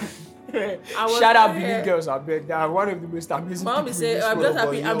 Shout out Beanie girls, I bet they are one of the most amazing people. Mommy say, I'm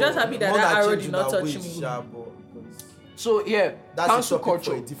just happy that arrow did not touch me. So yeah, that's cancel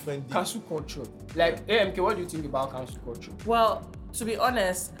culture. For a different day. Cancel culture. Like AMK, what do you think about cancel culture? Well, to be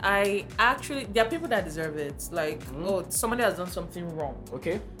honest, there are people that deserve it. Like, somebody has done something wrong.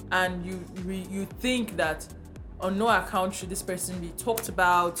 Okay. And you think that on no account should this person be talked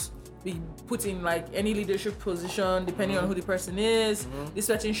about be put in like any leadership position depending on who the person is. This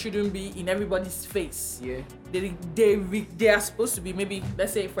person shouldn't be in everybody's face. Yeah. They are supposed to be, maybe,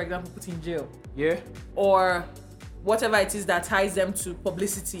 let's say for example, put in jail. Yeah. Or whatever it is that ties them to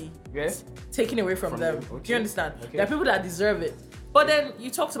publicity. Yes. Taken away from them. Okay. Do you understand? Okay. There are people that deserve it. But then you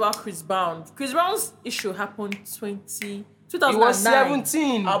talked about Chris Brown. Chris Brown's issue happened 2009. He was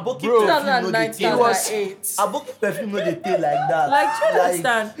 17, bro. 2009, 2008. Aboki perfume no dey taste like that. Like, do you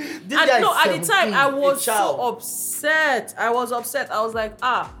understand? This guy And no, is at the time, 17, I was a child. so upset. I was like,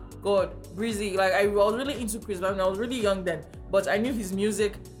 God, Breezy. Like, I was really into Chris Brown. I was really young then. But I knew his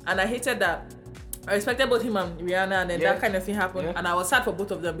music, and I hated that. I respected both him and Rihanna, and then that kind of thing happened. Yeah. And I was sad for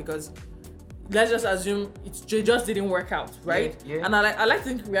both of them because let's just assume it just didn't work out, right? Yeah. And I like to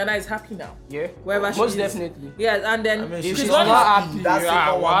think Rihanna is happy now. Yeah. Wherever she Most is. definitely. Yeah, and then I mean, If she's she's Brown not is- happy, That's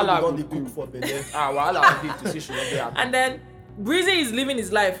the one wahala don't go dey cook do. for belle. Wahala big to see she not be happy. and then Breezy is living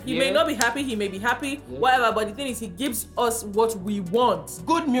his life. He may Yeah. not be happy, he may be happy, whatever, but the thing is he gives us what we want.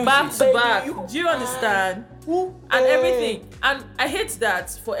 Good music. Back to Baby, back. you- Do you understand? And everything. And I hate that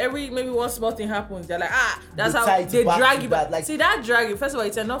for every maybe one small thing happens, they're like, that's They how tie it they back drag to you that, back. like- See that dragging, first of all,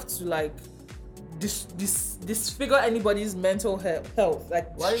 it's enough to like disfigure anybody's mental health.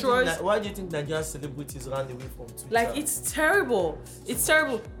 Like destroys. Why do you think Nigerian celebrities ran away from Twitter? Like it's terrible. It's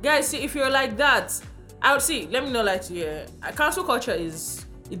terrible. Guys, see if you're like that, I would see, let me not lie to you. Cancel culture is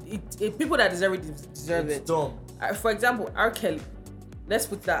people that deserve it deserve it's it. dumb. For example, R. Kelly. Let's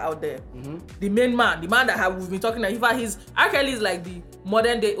put that out there. The main man, the man that we've been talking about. In fact, R. Kelly is like the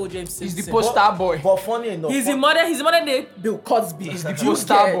modern day O.J. Simpson. He's the poster boy. But funny enough, He's the modern day Bill Cosby. He's the Do you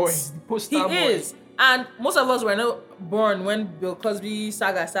poster get? boy. He's the poster He boy. is. And most of us were not born when Bill Cosby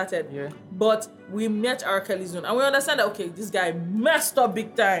saga started. Yeah. But we met R. Kelly soon. And we understand that, okay, this guy messed up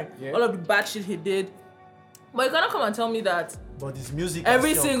big time. Yeah. All of the bad shit he did. But you cannot come and tell me that but his music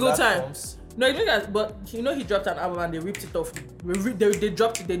every is still on single time. platforms. No, you think but you know he dropped an album and they ripped it off. They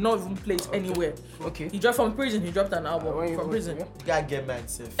dropped it, they not even play it anywhere. Okay. He dropped from prison, he dropped an album from prison. The guy get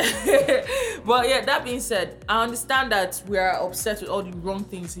myself. But yeah, that being said, I understand that we are upset with all the wrong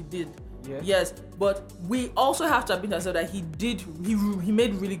things he did. Yeah. Yes, but we also have to admit ourselves that he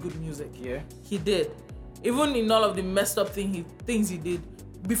made really good music. Yeah. He did. Even in all of the messed up things he did,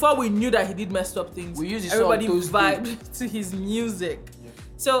 before we knew that he did messed up things, We used his everybody song Tuesday. vibed to his music. Yeah.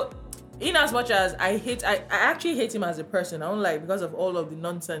 So, in as much as I actually hate him as a person, I don't like because of all of the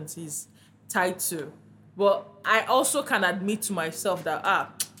nonsense he's tied to. But I also can admit to myself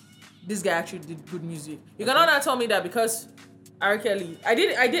that this guy actually did good music. You cannot now tell me that because R. Kelly, I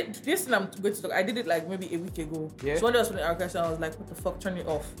did this thing I'm going to talk. I did it like maybe a week ago. Yeah. So when I was playing R. Kelly, I was like, what the fuck, turn it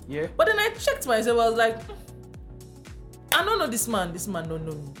off. Yeah. But then I checked myself, I was like, I don't know this man don't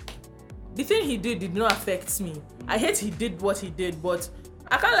know me. The thing he did not affect me. I hate he did what he did, but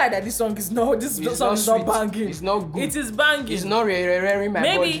I can't lie that this song is not sweet. banging. It's not good. It is banging. It's not raring my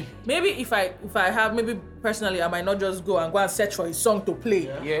body. Maybe if I have, maybe personally I might not just go and search for his song to play.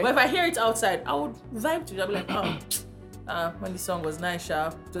 Yeah. But if I hear it outside, I would vibe to it. I'll be like, when the song was nice,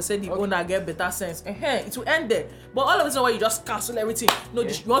 to say the owner get better sense. It will end there. But all of a sudden when you just cancel everything, you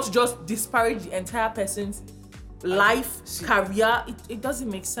want to just disparage the entire person's life, career, it doesn't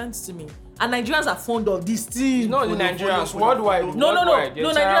make sense to me. And Nigerians are fond of these things. No, the Nigerians, worldwide. No,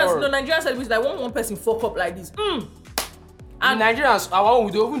 Nigerians. Nigerians celebrities like one person fuck up like this. And Nigerians, our own,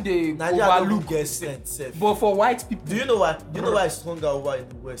 we don't even they Nigeria overlook. get sent. But for white people, Do you know why? Do you know why it's stronger over in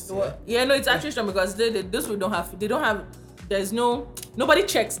the West? Yeah, no, it's actually strong because those people don't have. There's nobody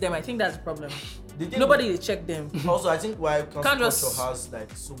checks them. I think that's the problem. Nobody check them. Also, I think why cancel Can't culture just- has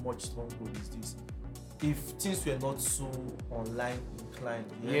like so much stronghold is this. If things were not so online inclined,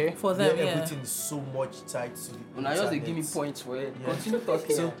 Yeah. For them, where yeah. everything is so much tied to the when I just they internet. give me points for it. Yeah. Continue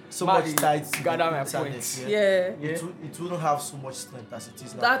talking. So Man, much tied to gather the my internet, points. Yeah. It wouldn't have so much strength as it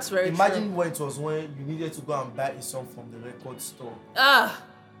is now. That's very Imagine true. when it was when you needed to go and buy a song from the record store. Ah,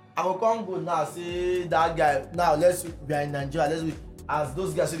 I will come go now say that guy. Now we are in Nigeria. As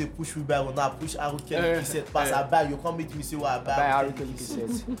those guys say they push we buy, will now push Kelly cassette pass. I buy. You come meet me say what I buy. Buy Kelly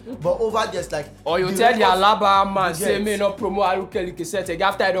cassette. But over there's like. Or you tell the Alaba man say me no promo Kelly cassette.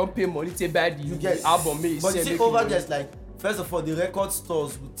 After I don't pay money to buy the album, me. But you see over there's like first of all the record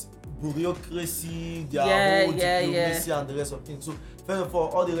stores with bureaucracy, their whole diplomacy and the rest of things. So first of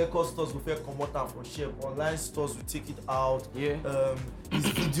all the record stores will fair come out and for share. Online stores will take it out. Yeah. His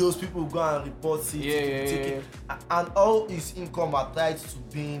videos, people will go and report it. Take it. And all his income are tied to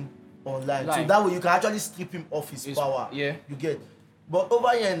being online. So that way you can actually strip him off his power. Yeah. You get. But over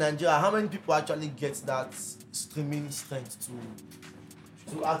here in Nigeria, how many people actually get that streaming strength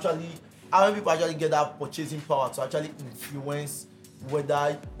to actually? How many people actually get that purchasing power to actually influence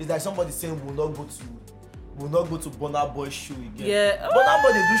whether it's like somebody saying we'll not go to Burna Boy show again. Yeah. Burna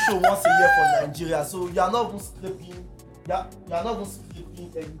Boy they do show once a year for Nigeria, so you are not even scraping. You're not even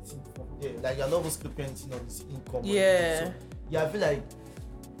scraping anything from there. Like you're not even scraping anything on this income. Yeah. So, yeah, I feel like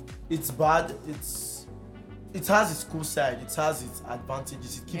it's bad. It has its cool side. It has its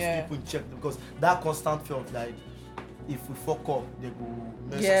advantages. It keeps people in check because that constant fear of like, if we fuck up, they go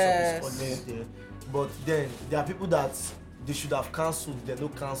mess us up. It's there. But then there are people that they should have cancelled. They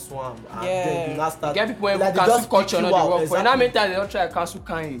don't cancel them. And then they not start. You get people when like, cancel culture, not the work for. Exactly. And how many times they don't try to cancel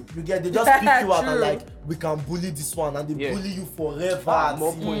Kanye? You get they just pick you out and like we can bully this one and they bully you forever.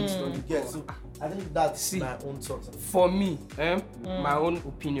 More points. You get so. I think that's my own thoughts. For me, my own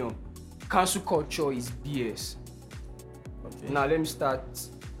opinion, cancel culture is BS. Okay. Now let me start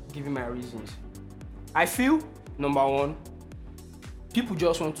giving my reasons. I feel, number one, people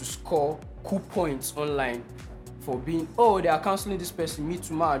just want to score cool points online for being, they are cancelling this person, me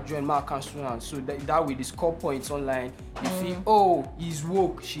too, ma join, ma cancel her. So that way they score points online. You feel, he's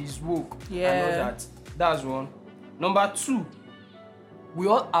woke, she's woke. Yeah. I know that. That's one. Number two, we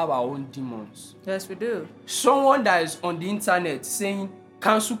all have our own demons. Yes, we do. Someone that is on the internet saying,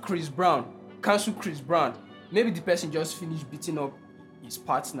 cancel Chris Brown. Maybe the person just finished beating up his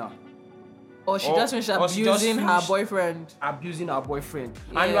partner. Or she just finished abusing her boyfriend. And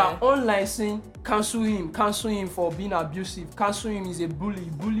you are online saying, cancel him for being abusive. Cancel him, he's a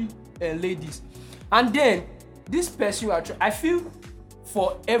bully ladies. And then, this person, I feel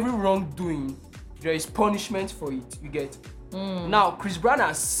for every wrongdoing, there is punishment for it, you get. Now, Chris Brown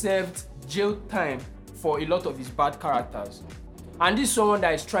has served jail time for a lot of his bad characters. And this is someone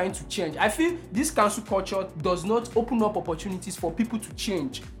that is trying to change. I feel this cancel culture does not open up opportunities for people to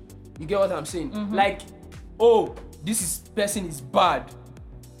change. You get what I'm saying? Like, this person is bad.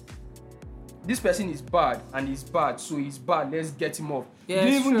 This person is bad and he's bad, so he's bad. Let's get him off. Yeah,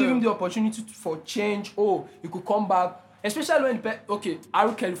 you even give him the opportunity for change. He could come back. Especially when,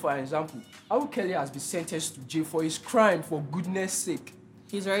 Ari Kelly, for example. Ari Kelly has been sentenced to jail for his crime, for goodness sake.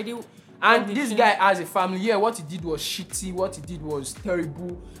 He's already... And this guy has a family. Yeah, what he did was shitty. What he did was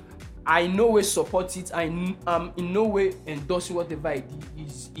terrible. I in no way support it. I'm in no way endorsing whatever he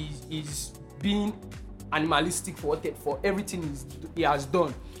did. He's being animalistic for everything he has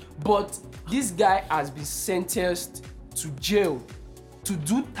done. But this guy has been sentenced to jail to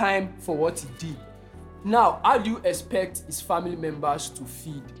do time for what he did. Now, how do you expect his family members to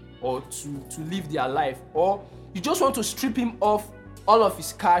feed or to live their life? Or you just want to strip him of all of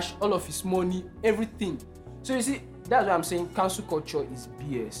his cash, all of his money, everything. So you see, that's why I'm saying cancel culture is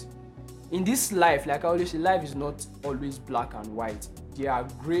BS. In this life, like I always say, life is not always black and white. There are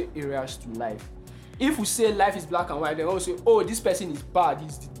gray areas to life. If we say life is black and white, then we'll say, this person is bad,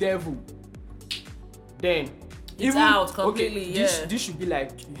 he's the devil. Then it's out completely. This should be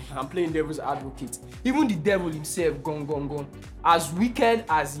like, I'm playing devil's advocate. Even the devil himself, gone. As wicked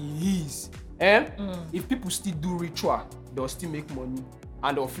as he is, if people still do ritual, they'll still make money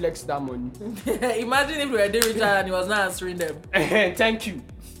and they'll flex that money. Imagine if we were doing ritual and he was not answering them. Thank you.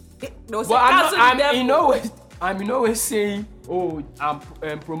 But I'm in no way saying,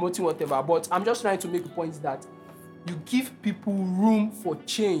 I'm promoting whatever, but I'm just trying to make a point that you give people room for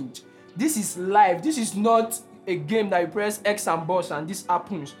change. This is life. This is not a game that you press X and boss and this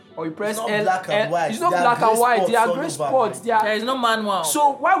happens, or you press L. Black and white. It's not black and white. There are gray spots. There is no manual.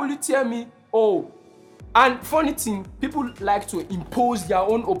 So why will you tell me, and funny thing, people like to impose their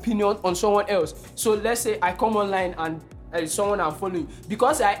own opinion on someone else. So let's say I come online and someone I'm following,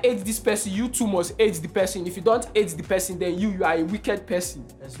 because I hate this person, you too must hate the person. If you don't hate the person, then you are a wicked person.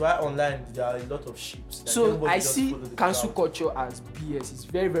 That's why online there are a lot of sheeps. So I see cancel culture as BS. It's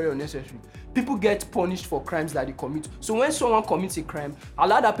very, very unnecessary. People get punished for crimes that they commit. So when someone commits a crime,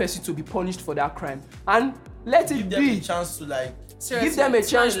 allow that person to be punished for that crime and let it be. Give them a chance to give them a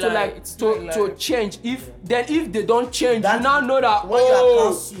chance to change. If they don't change, you now know that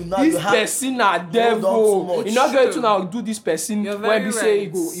this person a devil. You're not going to now do this person when we say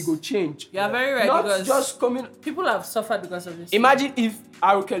he go change. You are very right, not because just coming. People have suffered because of this. Imagine if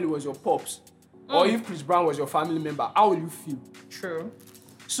Ari Kelly was your pops, or if Chris Brown was your family member. How will you feel? True.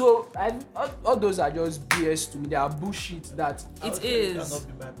 So all those are just BS to me. They are bullshit that it is. Cannot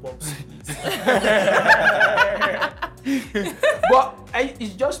be my pops. But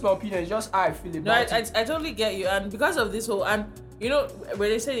it's just my opinion. It's just how I feel about it. I totally get you, and because of this whole, and you know, when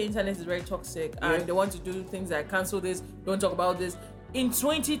they say the internet is very toxic and they want to do things like cancel this, don't talk about this. In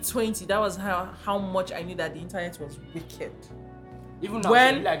 2020, that was how much I knew that the internet was wicked. Even now,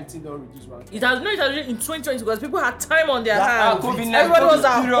 when like the thing don't reduce one. It has in 2020 because people had time on their hands. Everybody was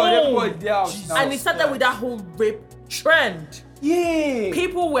at home, and it started with that whole rape trend. Yeah.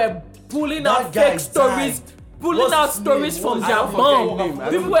 People were pulling out fake stories. Pulling out stories from their mom.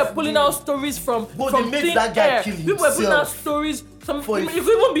 People were pulling out stories from thin air. People were pulling out stories. It could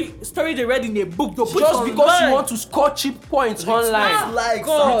even be stories they read in a book. Just because you want to score cheap points online.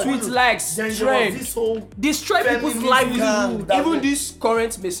 Retweet likes, trend, destroy people's livelihood. Even this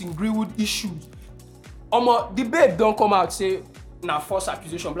current Mason Greenwood issues. The babe don't come out say na false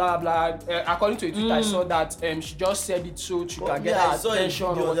accusation, blah blah blah. According to a tweet, I saw that she just said it so she can get her attention.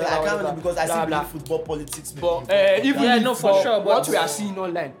 I can't really because I see football politics. But even for sure, what we are seeing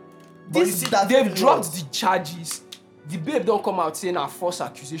online, they've dropped the charges. The babe don't come out saying a false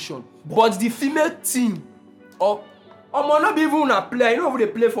accusation, but the female team not be even una play. You know if they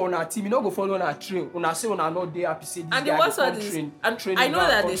play for una team, you not go follow una train. Una say una not there happy say this and guy the worst come is, train. I know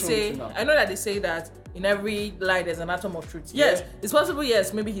that they say that in every lie there's an atom of truth. Yes, it's possible.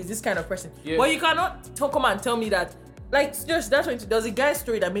 Yes, maybe he's this kind of person. Yeah. But you cannot come and tell me that. Like just that's what there's a guy's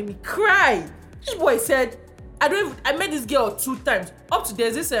story that made me cry. This boy said, I met this girl 2 times. Up to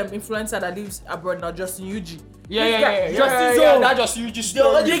there's this influencer that lives abroad now, Justin Yuji. That just Yuji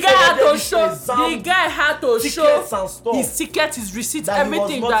story. The guy had to show his ticket, his receipts,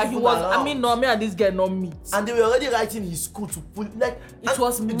 everything that he was. Me and this guy not meet. And they were already writing his school to put it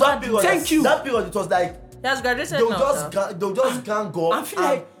was mad. Thank you. That period it was like he has graduated they'll just gang go. I feel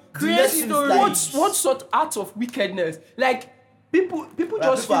like crazy story. What sort out of wickedness? Like people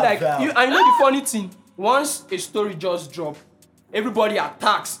just feel like you. I know the funny thing. Once a story just drop, everybody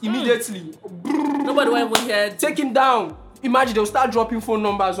attacks immediately. Nobody will even hear. Take him down. Imagine they'll start dropping phone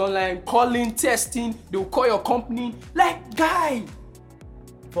numbers online, calling, testing. They'll call your company. Like, guy.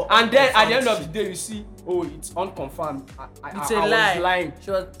 And then at the end of the day, you see, it's unconfirmed. It's a lie. Was lying.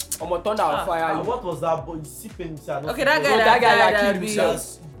 She was. I'm a thunder on fire. And what was that boy? You see, okay, that guy killed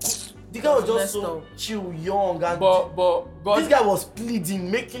himself. The guy was just so chill, young, and but this guy was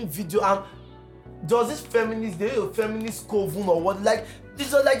pleading, making video, and there was this feminist coven or what, like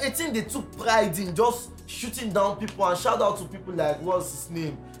this was like a thing they took pride in, just shooting down people. And shout out to people like what's his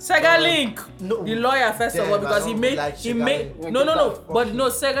name, Sega Link, the lawyer first of all, because he made Sega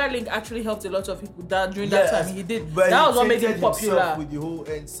Link actually helped a lot of people during that time. He did. That was what made him popular with the whole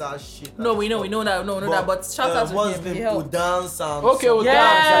NSA shit. No, we know that, but shout out to him. He helped. Dance and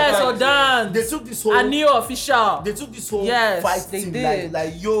dance. They took this whole Anio official. They took this whole fight thing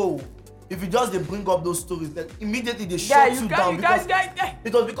like yo. If you just bring up those stories, then immediately they shut you down because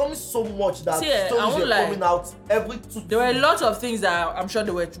it was becoming so much that stories were coming out every 2 days. There were a lot of things that I'm sure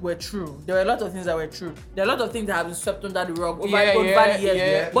they were true. There were a lot of things that were true. There are a lot of things that have been swept under the rug over the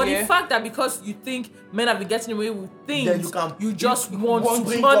years. But the fact that because you think men have been getting away with things, you just want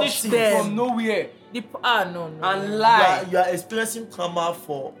to punish them from nowhere. No. And lie. You are experiencing trauma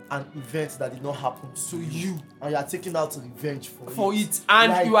for an event that did not happen to you, and you are taking out revenge for it.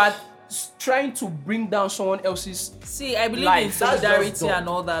 And you are trying to bring down someone else's I believe in solidarity and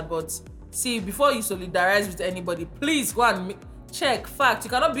all that, but before you solidarize with anybody, please go and check fact. You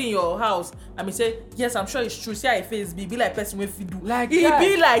cannot be in your house and say, yes, I'm sure it's true. See how your face be like person if you do. Like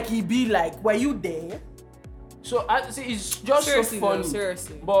he be like, were you there? So it's just seriously, so funny.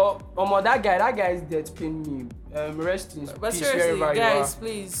 Seriously. But that guy is dead pain me. Rest in peace wherever you are.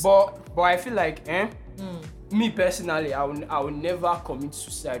 Please. But I feel like me personally, I will never commit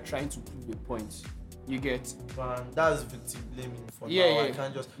suicide trying to prove a point. You get? Man, that's victim blaming for now. I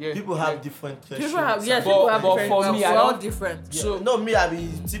can't just. People have different questions. People have different. For me, we're all different. Yeah. So no, me, I be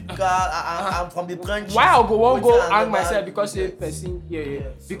typical. I'm from the trenches. Why I go hang myself because a person,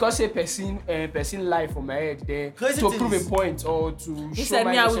 because a person life for my head there to prove a point or to show my innocence. He said,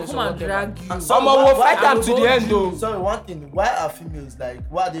 "Me, I will come and drag you." Someone will fight them to the end, though. Sorry, one thing. Why are females like?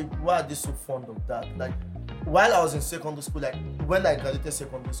 Why are they so fond of that? Like. While I was in secondary school, like when I graduated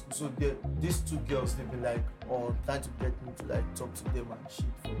secondary school, so these 2 girls, they've been like trying to get me to like talk to them and shit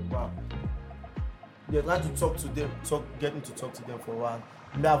for a while. They're trying to get me to talk to them for a while.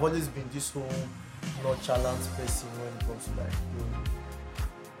 Me, I've always been this whole nonchalant person when it comes to like doing.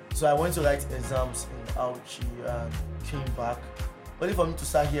 So I went to write exams in Auchi and came back. Only for me to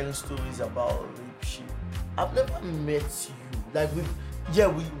start hearing stories about rape shit. I've never met you. Like we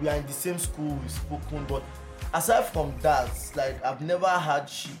are in the same school, we've spoken, but aside from that, like I've never had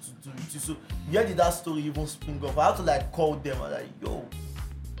shit to do with you. So where did that story even spring up? I had to like call them and like, yo,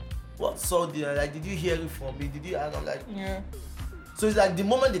 what's all there? Like, did you hear it from me? Did you? And I'm like, yeah. So it's like the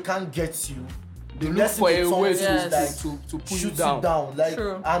moment they can't get you, they look for a way to push you down. Like,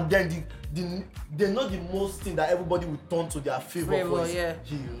 true. And then they know the most thing that everybody will turn to their favor for is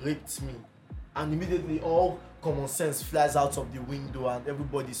he raped me. and immediately all common sense flies out of the window and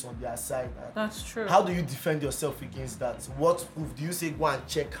everybody's on their side. And that's true. how do you defend yourself against that? What proof? Do you say go and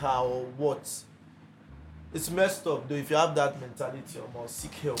check her or what? It's messed up though. If you have that mentality,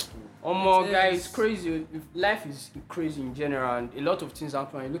 seek help. Guys, it's crazy. Life is crazy in general, and a lot of things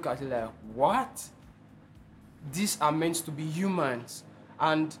happen. And you look at it like, what? These are meant to be humans,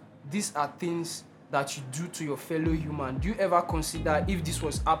 and these are things that you do to your fellow human. Do you ever consider if this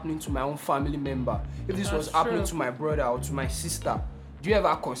was happening to my own family member, if this was happening to my brother or to my sister? Do you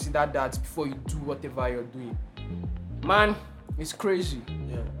ever consider that before you do whatever you're doing? Man, it's crazy.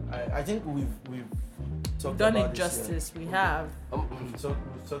 Yeah, I think we've done it justice. We have. We've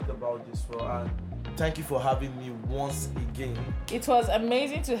talked about this well, and thank you for having me once again. It was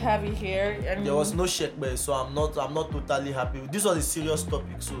amazing to have you here. And there was no shekbe, so I'm not totally happy. This was a serious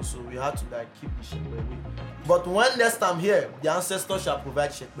topic, so we had to keep the shekbe away. But when next time here, the ancestors shall provide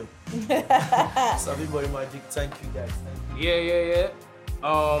shekbe. Sabi Boy Magic, thank you guys. Thank you.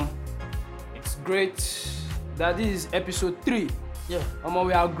 Yeah. It's great that this is episode 3. Yeah.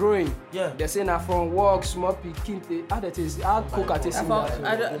 We are growing. Yeah. They say now from work, small picking. How that is? How cook at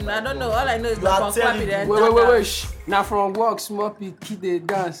I don't know. All I know is that from Kwapi. Wait. Now from work, small picking they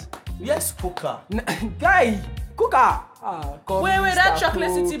dance. Yes, cooker. Guy, cooker. Wait, that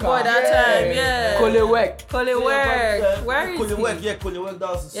chocolate city boy that time, yeah. Kolewek. Where is Kolewek, yeah, Kolewek, that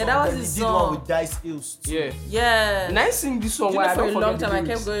was the song. Yeah, that was his song. He did one with Dice Hills too. Yeah. Nice sing this song. For a long time, I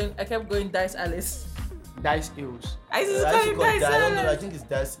kept going Dice Alice. Dice Hills. I used to call him Dice Alice. I don't know, I think it's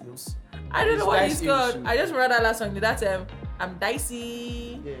Dice Hills. I don't know what he's called. I just remember that last song. That I'm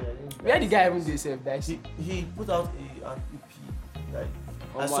Dicey. Yeah. Where the guy even say Dicey? He put out an EP.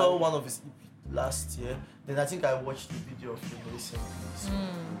 I saw one of his EP last year. Then I think I watched the video of him recently. So.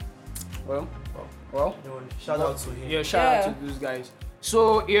 Well. Anyway, shout out to him. Yeah, shout out to those guys.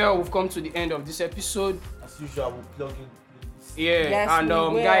 So we've come to the end of this episode. As usual, we'll plug in. Yeah, yes, and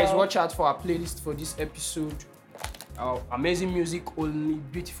guys, watch out for our playlist for this episode. Amazing music only,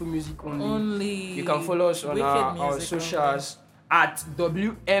 beautiful music only. You can follow us on our socials at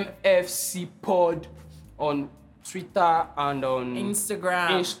WMFC Pod on Twitter and on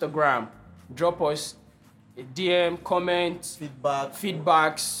Instagram. Drop us a DM, comment,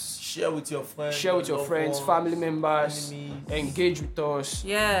 feedbacks. Share with your friends, family members. Enemies. Engage with us.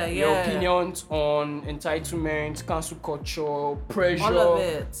 Your opinions on entitlement, cancel culture, pressure. All of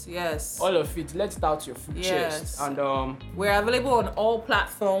it, yes. All of it. Let it out your full chest. And we're available on all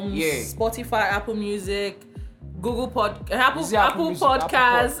platforms. Spotify, Apple Music, Apple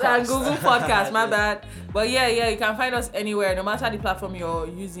Podcasts and Google Podcasts, my bad. But you can find us anywhere. No matter the platform you're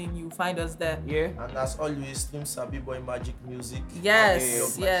using, you find us there. Yeah. And as always, stream Sabi Boy Magic Music.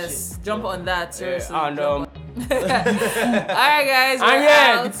 Yes. Jump on that, seriously. And alright guys. The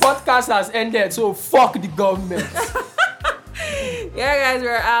podcast has ended, so fuck the government. Guys,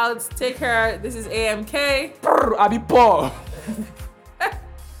 we're out. Take care. This is AMK. I be poor.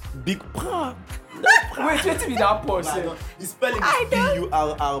 Big Pop. Wait, let me that pause. The spelling is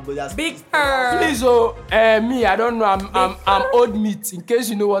P-U-R-R, but that's Big Purr. Please, me, I don't know. I'm old meat. In case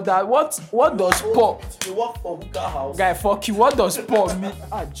you know what does pop? You work for Hookah House. Guy, fuck you. What does pop mean?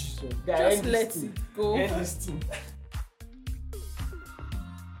 Jesus. Guy, just let it go. End this thing.